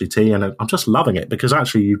the Welsh GT, and I'm just loving it because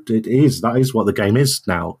actually that is what the game is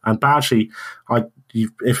now. But actually, I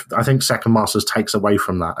think Second Masters takes away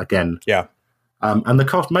from that again. Yeah. And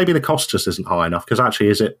the cost just isn't high enough because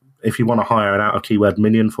actually, if you want to hire an out of keyword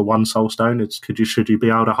minion for 1 soulstone, should you be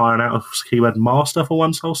able to hire an out of keyword master for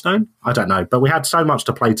 1 soulstone? I don't know, but we had so much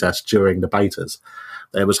to playtest during the betas.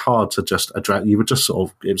 It was hard to just address. It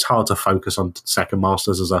was hard to focus on Second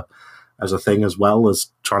Masters as a thing as well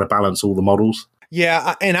as trying to balance all the models.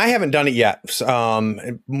 Yeah, and I haven't done it yet.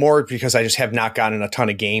 More because I just have not gotten a ton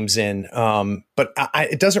of games in. But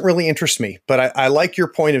it doesn't really interest me. But I like your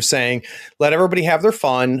point of saying let everybody have their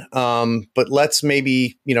fun, but let's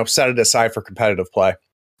maybe set it aside for competitive play.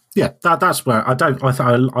 Yeah, that's where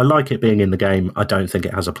I like it being in the game. I don't think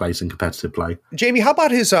it has a place in competitive play. Jamie, how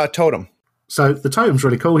about his totem? So the totem's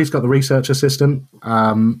really cool. He's got the research assistant.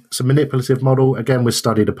 It's a manipulative model, again with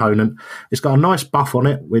studied opponent. It's got a nice buff on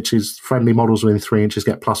it, which is friendly models within 3 inches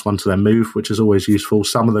get +1 to their move, which is always useful.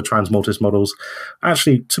 Some of the Transmortis models,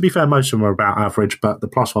 actually, to be fair, most of them are about average, but the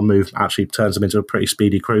 +1 move actually turns them into a pretty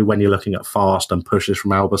speedy crew when you're looking at fast and pushes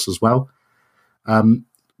from Albus as well.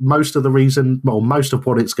 Most of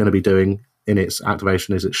what it's going to be doing in its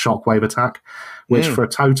activation is its shockwave attack, which for a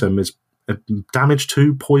totem is a damage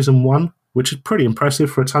 2, poison 1, which is pretty impressive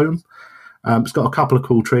for a totem. It's got a couple of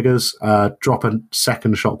cool triggers. Drop a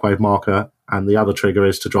second shockwave marker, and the other trigger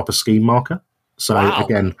is to drop a scheme marker. So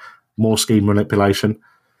again, more scheme manipulation.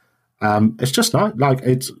 It's just nice.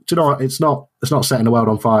 It's not setting the world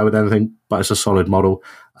on fire with anything, but it's a solid model.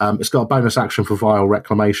 It's got a bonus action for Vile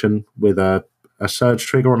Reclamation with a surge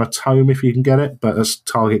trigger on a tome if you can get it, but as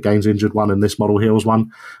target gains injured 1 and this model heals 1,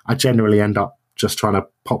 I generally end up just trying to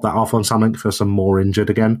pop that off on something for some more injured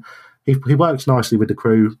again. He works nicely with the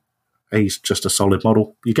crew. He's just a solid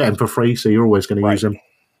model. You get him for free, so you're always going to use him.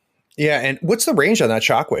 Yeah, and what's the range on that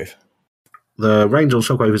shockwave? The range on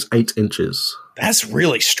shockwave is 8 inches. That's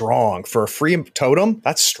really strong. For a free totem,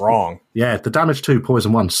 that's strong. Yeah, the damage 2,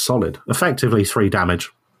 poison 1, solid. Effectively 3 damage.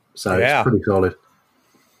 So it's pretty solid.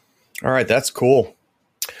 All right, that's cool.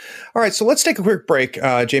 All right, so let's take a quick break,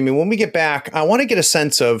 Jamie. When we get back, I want to get a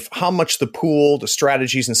sense of how much the pool, the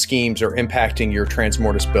strategies, and schemes are impacting your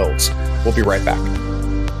Transmortis builds. We'll be right back.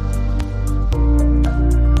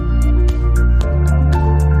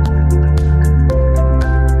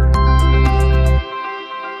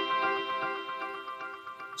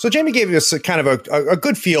 So Jamie gave us a kind of a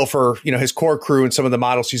good feel for his core crew and some of the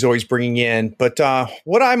models he's always bringing in. But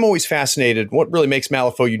what I'm always fascinated, what really makes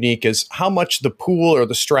Malifaux unique, is how much the pool or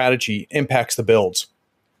the strategy impacts the builds.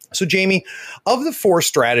 So Jamie, of the 4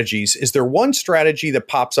 strategies, is there one strategy that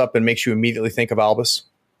pops up and makes you immediately think of Albus?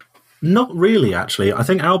 Not really, actually. I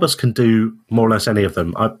think Albus can do more or less any of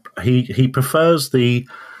them. He prefers the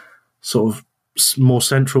sort of more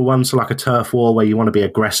central ones, so like a turf war where you want to be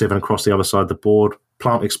aggressive and across the other side of the board.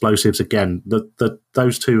 Plant explosives, again,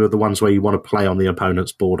 those 2 are the ones where you want to play on the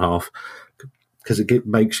opponent's board half because it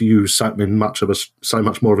makes you so much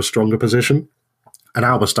more of a stronger position. And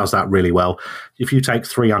Albus does that really well. If you take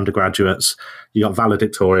 3 undergraduates, you got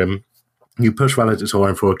Valedictorian, you push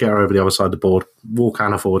Valedictorian forward, get her over the other side of the board, walk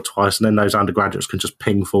Anna forward twice, and then those undergraduates can just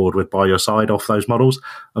ping forward with by your side off those models,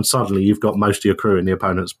 and suddenly you've got most of your crew in the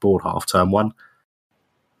opponent's board half turn 1.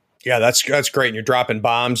 Yeah, that's great. And you're dropping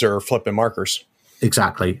bombs or flipping markers.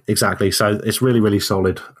 Exactly. So it's really, really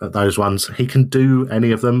solid at those ones. He can do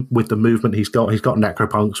any of them with the movement he's got. He's got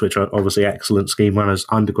necropunks, which are obviously excellent scheme runners.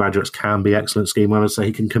 Undergraduates can be excellent scheme runners, so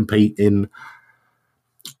he can compete in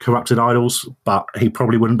corrupted idols, but he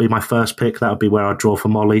probably wouldn't be my first pick. That would be where I'd draw for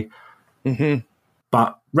Molly. Mm-hmm.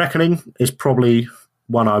 But Reckoning is probably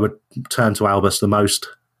one I would turn to Albus the most,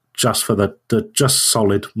 just for the just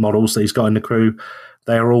solid models that he's got in the crew.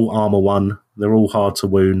 They are all armor 1. They're all hard to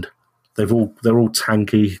wound. They're all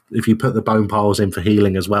tanky. If you put the bone piles in for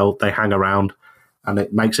healing as well, they hang around, and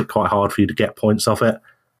it makes it quite hard for you to get points off it.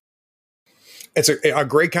 It's a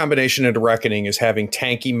great combination into Reckoning is having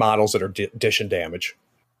tanky models that are dishing damage.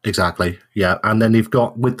 Exactly, yeah. And then you've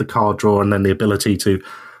got, with the card draw and then the ability to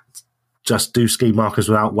just do scheme markers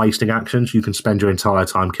without wasting actions, you can spend your entire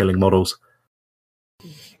time killing models.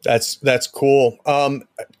 That's cool.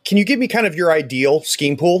 Can you give me kind of your ideal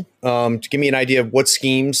scheme pool? To give me an idea of what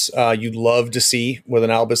schemes you'd love to see with an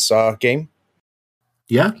Albus game?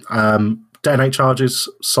 Yeah. Detonate charges,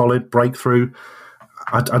 solid. Breakthrough.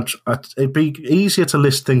 It'd be easier to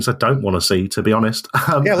list things I don't want to see, to be honest.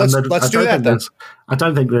 Let's do that then. I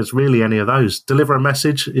don't think there's really any of those. Deliver a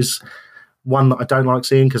message is one that I don't like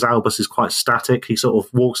seeing because Albus is quite static. He sort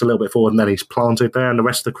of walks a little bit forward and then he's planted there, and the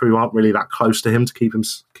rest of the crew aren't really that close to him to keep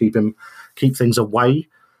keep things away.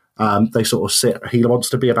 They sort of sit. He wants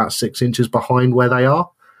to be about 6 inches behind where they are.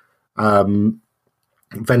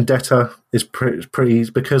 Vendetta is pretty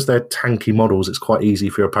because they're tanky models. It's quite easy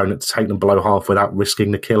for your opponent to take them below half without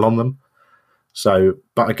risking the kill on them. So,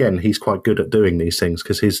 but again, he's quite good at doing these things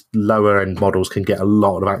because his lower end models can get a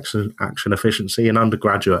lot of action efficiency, and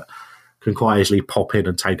Undergraduate can quite easily pop in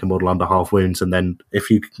and take a model under half wounds. And then if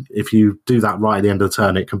you do that right at the end of the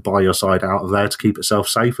turn, it can buy your side out of there to keep itself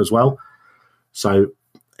safe as well. So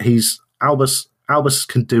Albus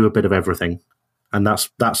can do a bit of everything. And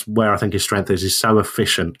that's where I think his strength is. He's so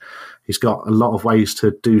efficient. He's got a lot of ways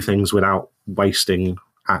to do things without wasting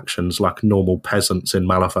actions like normal peasants in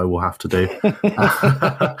Malifaux will have to do.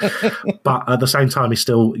 But at the same time,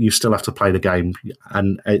 you still have to play the game,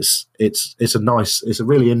 and it's a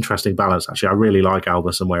really interesting balance. Actually, I really like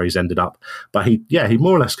Albus and where he's ended up. But he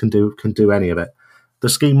more or less can do any of it. The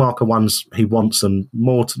scheme marker ones, he wants them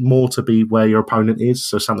more to be where your opponent is.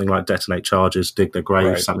 So something like detonate charges, dig their graves,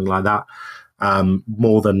 right. Something like that.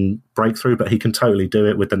 More than breakthrough, but he can totally do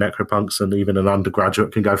it with the necropunks, and even an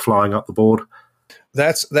Undergraduate can go flying up the board.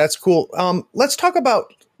 That's cool. Let's talk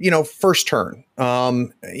about, first turn.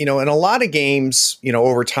 In a lot of games,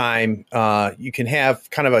 over time, you can have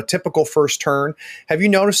kind of a typical first turn. Have you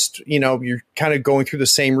noticed, you're kind of going through the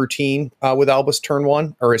same routine with Albus turn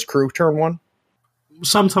one or his crew turn one?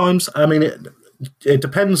 Sometimes. I mean, it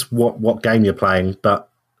depends what game you're playing, but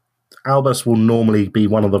Albus will normally be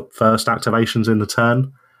one of the first activations in the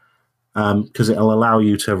turn because it'll allow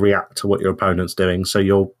you to react to what your opponent's doing. So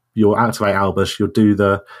you'll activate Albus, you'll do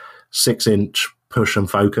the 6-inch push and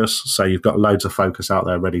focus. So you've got loads of focus out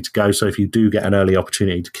there ready to go. So if you do get an early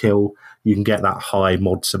opportunity to kill, you can get that high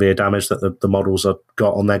mod severe damage that the models have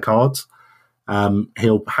got on their cards.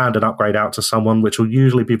 He'll hand an upgrade out to someone, which will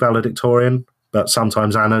usually be Valedictorian, but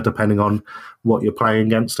sometimes Anna, depending on what you're playing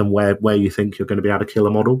against and where you think you're going to be able to kill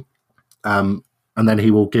a model. And then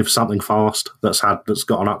he will give something fast that's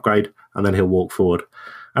got an upgrade, and then he'll walk forward.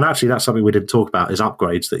 And actually, that's something we didn't talk about, is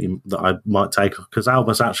upgrades that I might take. Because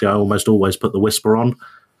Albus, actually, I almost always put the Whisper on.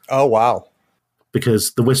 Oh, wow.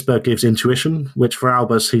 Because the Whisper gives intuition, which for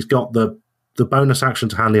Albus, he's got the bonus action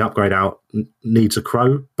to hand the upgrade out needs a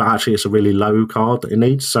crow, but actually it's a really low card that it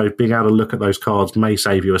needs. So being able to look at those cards may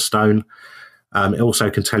save you a stone. It also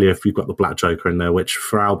can tell you if you've got the Black Joker in there, which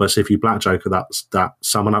for Albus, if you Black Joker that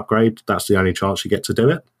summon upgrade, that's the only chance you get to do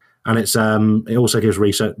it. And it also gives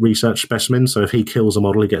research specimens. So if he kills a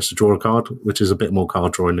model, he gets to draw a card, which is a bit more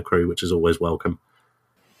card draw in the crew, which is always welcome.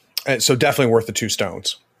 So definitely worth the 2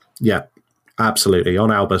 stones. Yeah, absolutely.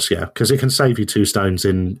 On Albus, yeah, because it can save you 2 stones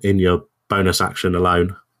in your bonus action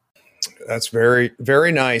alone. That's very,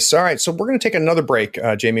 very nice. All right, so we're going to take another break,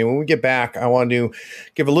 Jamie. When we get back, I want to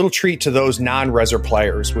give a little treat to those non-Reser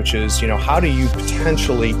players, which is, how do you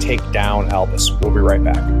potentially take down Albus? We'll be right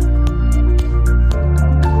back.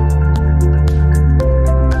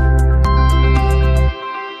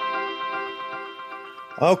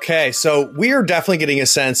 Okay, so we are definitely getting a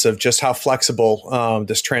sense of just how flexible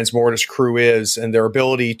this Transmortis crew is, and their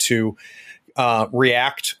ability to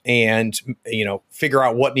react and figure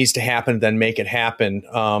out what needs to happen, then make it happen,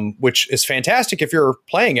 which is fantastic if you're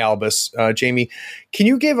playing Albus. Jamie, can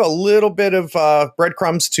you give a little bit of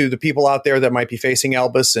breadcrumbs to the people out there that might be facing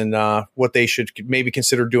Albus and what they should maybe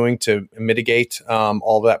consider doing to mitigate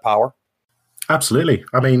all of that power? Absolutely.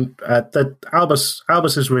 I mean, the Albus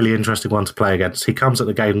is a really interesting one to play against. He comes at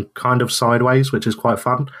the game kind of sideways, which is quite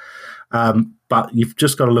fun. But you've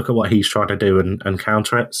just got to look at what he's trying to do and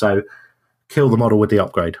counter it. So kill the model with the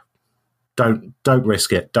upgrade. Don't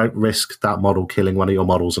risk it. Don't risk that model killing one of your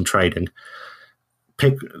models and trading.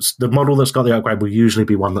 Pick the model that's got the upgrade will usually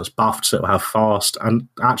be one that's buffed, so it'll have fast. And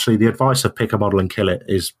actually, the advice of pick a model and kill it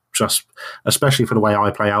is just, especially for the way I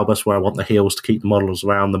play Albus, where I want the heals to keep the models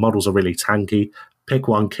around. The models are really tanky. Pick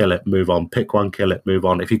one, kill it, move on. Pick one, kill it, move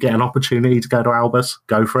on. If you get an opportunity to go to Albus,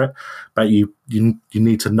 go for it. But you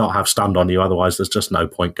need to not have stunned on you, otherwise there's just no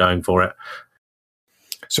point going for it.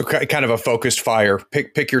 So kind of a focused fire.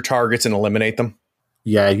 Pick your targets and eliminate them.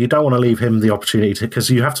 Yeah, you don't want to leave him the opportunity to, because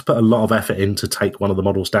you have to put a lot of effort in to take one of the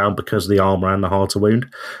models down because of the armor and the hard to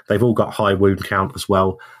wound. They've all got high wound count as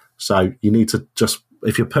well. So you need to just,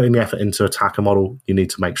 if you're putting the effort into attack a model, you need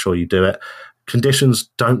to make sure you do it. Conditions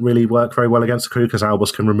don't really work very well against the crew because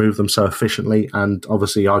Albus can remove them so efficiently. And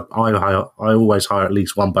obviously I always hire at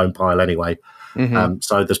least one bone pile anyway. Mm-hmm.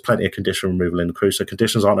 So there's plenty of condition removal in the crew. So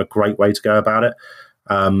conditions aren't a great way to go about it.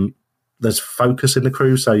 There's focus in the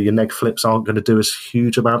crew, so your neg flips aren't going to do as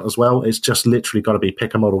huge amount as well. It's just literally got to be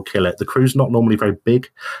pick a model, kill it. The crew's not normally very big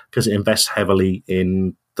because it invests heavily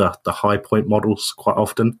in the high point models quite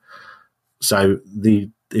often. So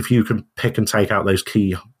the if you can pick and take out those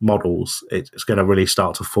key models, it's going to really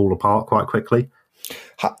start to fall apart quite quickly.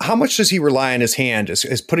 How much does he rely on his hand?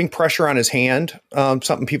 Is putting pressure on his hand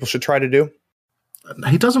something people should try to do?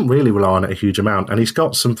 He doesn't really rely on it a huge amount, and he's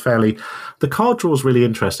got some fairly. The card draw is really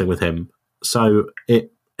interesting with him. So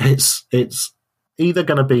it's either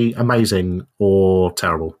going to be amazing or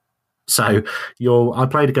terrible. So I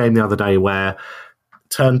played a game the other day where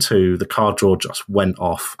turn 2, the card draw just went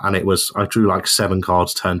off, and I drew like 7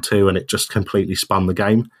 cards turn 2, and it just completely spun the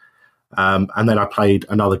game. And then I played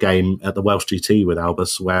another game at the Welsh GT with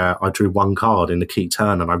Albus where I drew 1 card in the key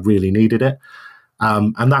turn, and I really needed it.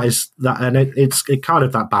 And it's kind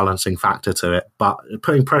of that balancing factor to it. But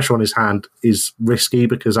putting pressure on his hand is risky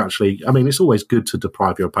because actually, I mean, it's always good to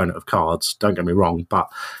deprive your opponent of cards, don't get me wrong, but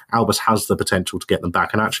Albus has the potential to get them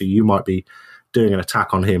back. And actually, you might be doing an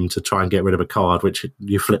attack on him to try and get rid of a card, which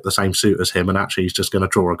you flip the same suit as him, and actually he's just going to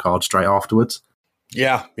draw a card straight afterwards.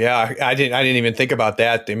 Yeah. I didn't even think about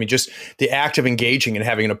that. I mean, just the act of engaging and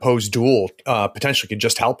having an opposed duel potentially could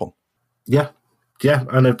just help him. Yeah,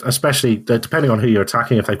 and especially depending on who you're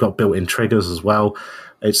attacking, if they've got built-in triggers as well,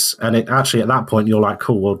 actually at that point you're like,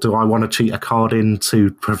 cool. Well, do I want to cheat a card in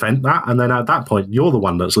to prevent that? And then at that point, you're the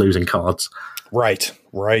one that's losing cards. Right.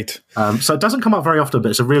 So it doesn't come up very often, but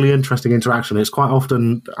it's a really interesting interaction. It's quite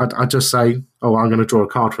often I just say, "Oh, I'm going to draw a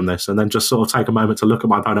card from this," and then just sort of take a moment to look at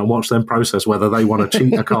my opponent and watch them process whether they want to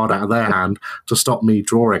cheat a card out of their hand to stop me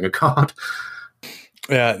drawing a card.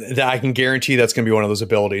 Yeah, I can guarantee that's going to be one of those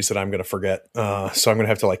abilities that I'm going to forget. So I'm going to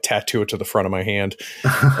have to like tattoo it to the front of my hand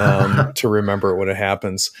to remember it when it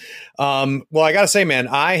happens. Well, I got to say, man,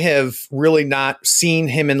 I have really not seen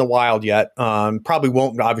him in the wild yet. Probably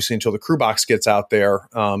won't, obviously, until the crew box gets out there.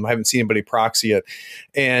 I haven't seen anybody proxy it.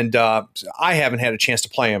 And I haven't had a chance to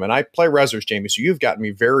play him. And I play Rezzers, Jamie, so you've gotten me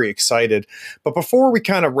very excited. But before we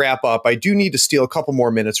kind of wrap up, I do need to steal a couple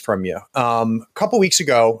more minutes from you. A couple weeks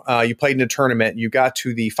ago, you played in a tournament. You got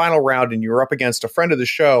to the final round, and you were up against a friend of the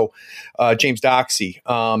show, James Doxey.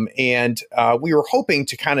 And we were hoping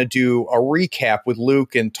to kind of do a recap with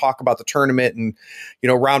Luke and talk about the tournament and,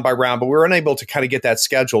 round by round, but we were unable to kind of get that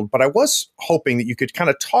scheduled. But I was hoping that you could kind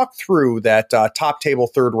of talk through that top table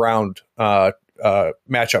third round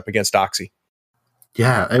matchup against Doxey.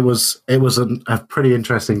 Yeah, it was a pretty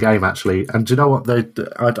interesting game, actually. And do you know what?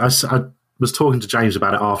 I was talking to James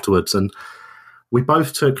about it afterwards, and we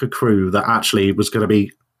both took a crew that actually was going to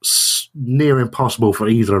be near impossible for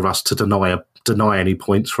either of us to deny any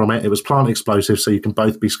points from it. It was plant explosive, so you can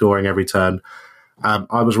both be scoring every turn.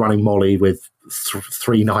 I was running Molly with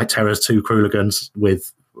 3 Night Terrors, 2 Kruligans,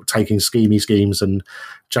 with taking schemy schemes, and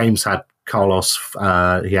James had Carlos,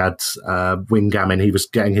 he had Windgammon, he was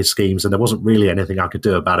getting his schemes, and there wasn't really anything I could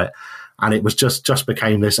do about it. And it was just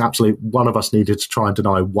became this absolute, one of us needed to try and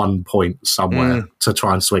deny 1 point somewhere to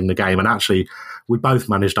try and swing the game. And actually, we both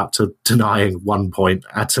managed up to denying 1 point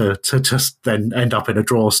to just then end up in a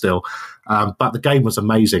draw still. But the game was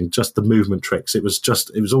amazing, just the movement tricks. It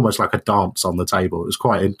was almost like a dance on the table. It was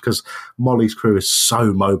quite, because Molly's crew is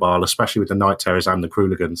so mobile, especially with the Night Terrors and the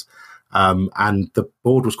Kruligans. And the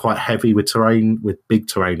board was quite heavy with big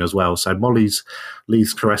terrain as well. So Molly's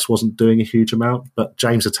Leith's Caress wasn't doing a huge amount, but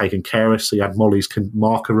James had taken Keris, so he had Molly's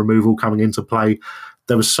marker removal coming into play.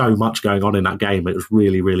 There was so much going on in that game. It was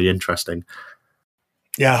really, really interesting.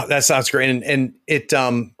 Yeah, that sounds great. And it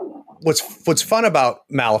what's fun about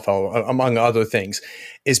Malifaux, among other things,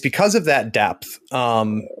 is because of that depth.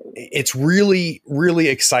 It's really, really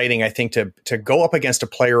exciting, I think, to go up against a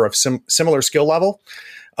player of similar skill level.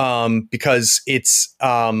 Because it's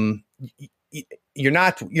you're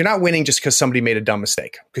not winning just because somebody made a dumb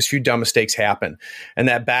mistake, because few dumb mistakes happen. And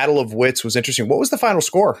that battle of wits was interesting. What was the final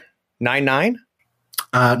score? 9-9?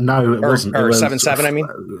 No, it wasn't. Or 7-7. I mean,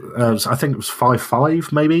 I think it was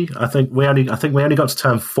 5-5. Maybe. I think we only got to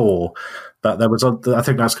turn 4, but I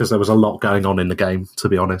think that's because there was a lot going on in the game, to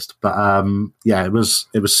be honest. But yeah, it was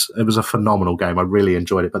a phenomenal game. I really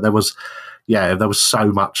enjoyed it. But there was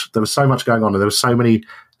so much going on, and there were so many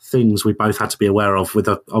things we both had to be aware of, with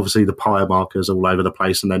obviously the pyre markers all over the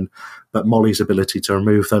place, but Molly's ability to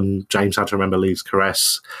remove them. James had to remember Leith's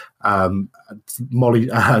Caress.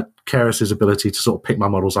 Keris's ability to sort of pick my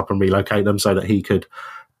models up and relocate them so that he could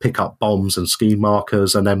pick up bombs and scheme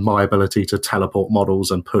markers, and then my ability to teleport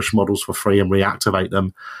models and push models for free and reactivate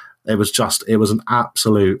them. It was an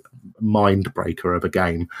absolute mind breaker of a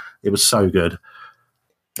game. It was so good.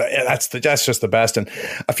 That's just the best. And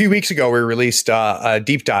a few weeks ago, we released a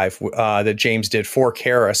deep dive that James did for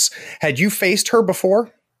Keris. Had you faced her before?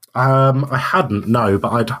 I hadn't, no,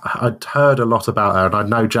 but I'd heard a lot about her, and I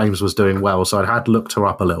know James was doing well, so I had looked her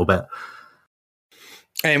up a little bit.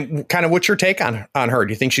 And kind of what's your take on her?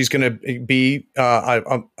 Do you think she's going to be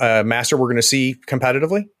a master we're going to see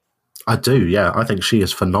competitively? I do, yeah. I think she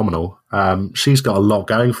is phenomenal. She's got a lot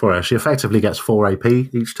going for her. She effectively gets 4 AP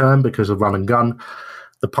each turn because of run and gun.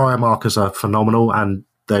 The pyre markers are phenomenal, and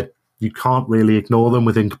you can't really ignore them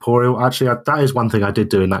with Incorporeal. Actually, that is one thing I did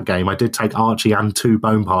do in that game. I did take Archie and 2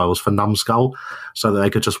 bone piles for Numbskull so that they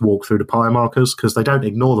could just walk through the pyre markers, because they don't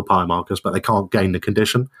ignore the pyre markers, but they can't gain the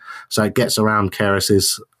condition. So it gets around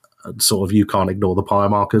Kaeris's sort of you can't ignore the pyre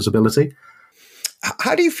markers ability.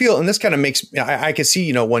 How do you feel? And this kind of makes I can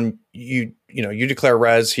see, when you declare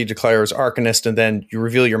res, he declares Arcanist, and then you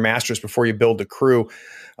reveal your masters before you build the crew.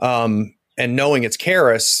 And knowing it's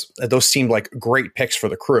Kaeris, those seem like great picks for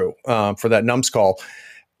the crew, for that Numbskull.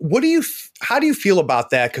 How do you feel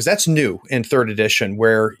about that? Because that's new in 3rd edition,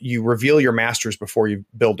 where you reveal your masters before you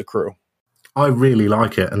build the crew. I really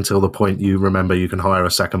like it until the point you remember you can hire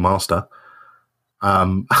a second master.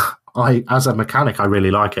 As a mechanic, I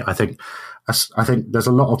really like it. I think there's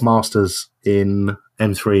a lot of masters in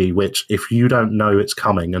M3 which, if you don't know it's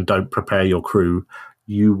coming and don't prepare your crew,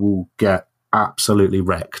 you will get absolutely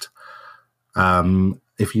wrecked.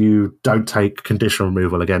 If you don't take condition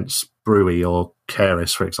removal against Brewy or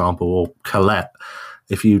Kaeris, for example, or Colette,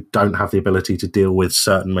 if you don't have the ability to deal with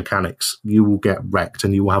certain mechanics, you will get wrecked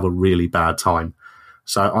and you will have a really bad time.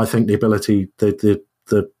 So I think the ability, the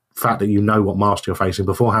fact that you know what master you're facing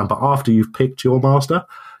beforehand, but after you've picked your master,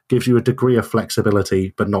 gives you a degree of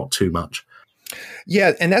flexibility, but not too much.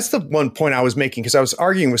 Yeah, and that's the one point I was making, because I was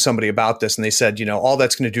arguing with somebody about this, and they said, all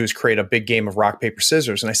that's going to do is create a big game of rock, paper,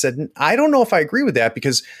 scissors. And I said, I don't know if I agree with that,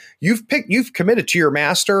 because you've committed to your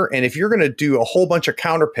master, and if you're going to do a whole bunch of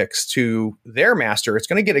counter picks to their master, it's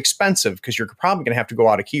going to get expensive, because you're probably going to have to go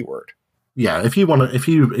out a keyword. Yeah, if you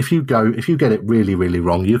get it really, really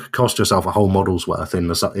wrong, you could cost yourself a whole model's worth in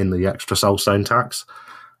the extra Soulstone tax,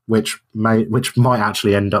 which might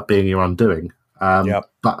actually end up being your undoing.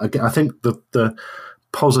 But again, I think the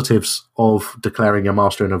positives of declaring your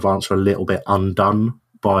master in advance are a little bit undone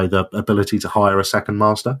by the ability to hire a second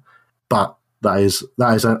master. But that is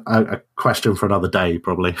a question for another day,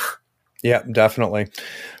 probably. Yeah, definitely.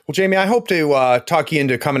 Well, Jamie, I hope to talk you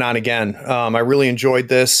into coming on again. I really enjoyed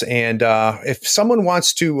this, and if someone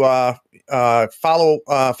wants to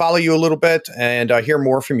follow you a little bit and hear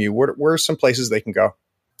more from you, where are some places they can go?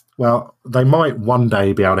 Well, they might one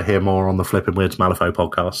day be able to hear more on the Flippin' Weirds Malifaux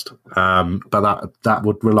podcast, but that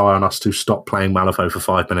would rely on us to stop playing Malifaux for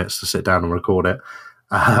 5 minutes to sit down and record it.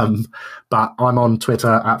 But I'm on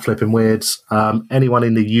Twitter at Flippin' Weirds. Anyone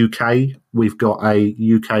in the UK, we've got a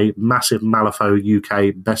massive Malifaux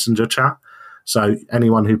UK messenger chat. So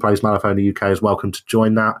anyone who plays Malifaux in the UK is welcome to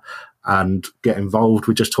join that and get involved.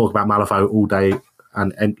 We just talk about Malifaux all day.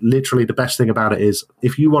 And literally the best thing about it is,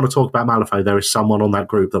 if you want to talk about Malifaux, there is someone on that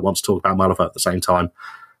group that wants to talk about Malifaux at the same time,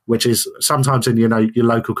 which is sometimes in your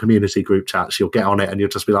local community group chats, you'll get on it and you'll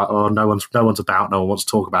just be like, oh, no one's about, no one wants to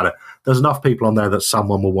talk about it. There's enough people on there that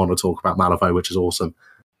someone will want to talk about Malifaux, which is awesome.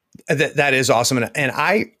 That is awesome.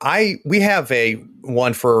 And we have a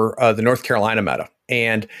one for the North Carolina meta.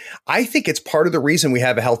 And I think it's part of the reason we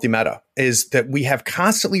have a healthy meta is that we have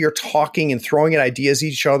constantly are talking and throwing at ideas at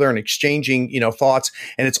each other and exchanging, thoughts.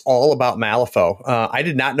 And it's all about Malifaux. I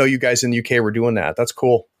did not know you guys in the UK were doing that. That's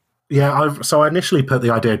cool. Yeah, so I initially put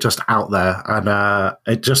the idea just out there, and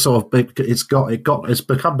it just sort of it's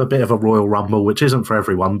become a bit of a royal rumble, which isn't for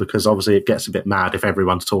everyone, because obviously it gets a bit mad if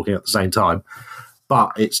everyone's talking at the same time.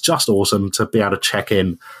 But it's just awesome to be able to check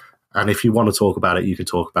in. And if you want to talk about it, you can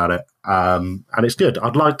talk about it. And it's good.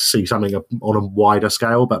 I'd like to see something on a wider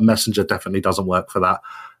scale, but Messenger definitely doesn't work for that.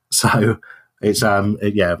 So it's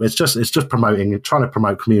just trying to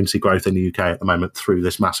promote community growth in the UK at the moment through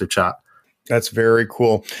this massive chat. That's very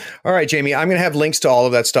cool. All right, Jamie, I'm going to have links to all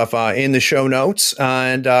of that stuff in the show notes,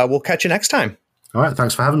 and we'll catch you next time. All right.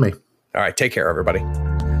 Thanks for having me. All right. Take care, everybody.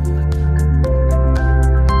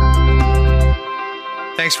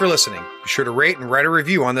 Thanks for listening. Be sure to rate and write a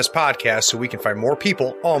review on this podcast so we can find more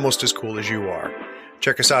people almost as cool as you are.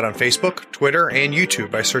 Check us out on Facebook, Twitter, and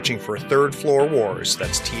YouTube by searching for Third Floor Wars.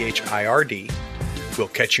 That's THIRD. We'll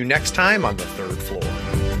catch you next time on the Third Floor.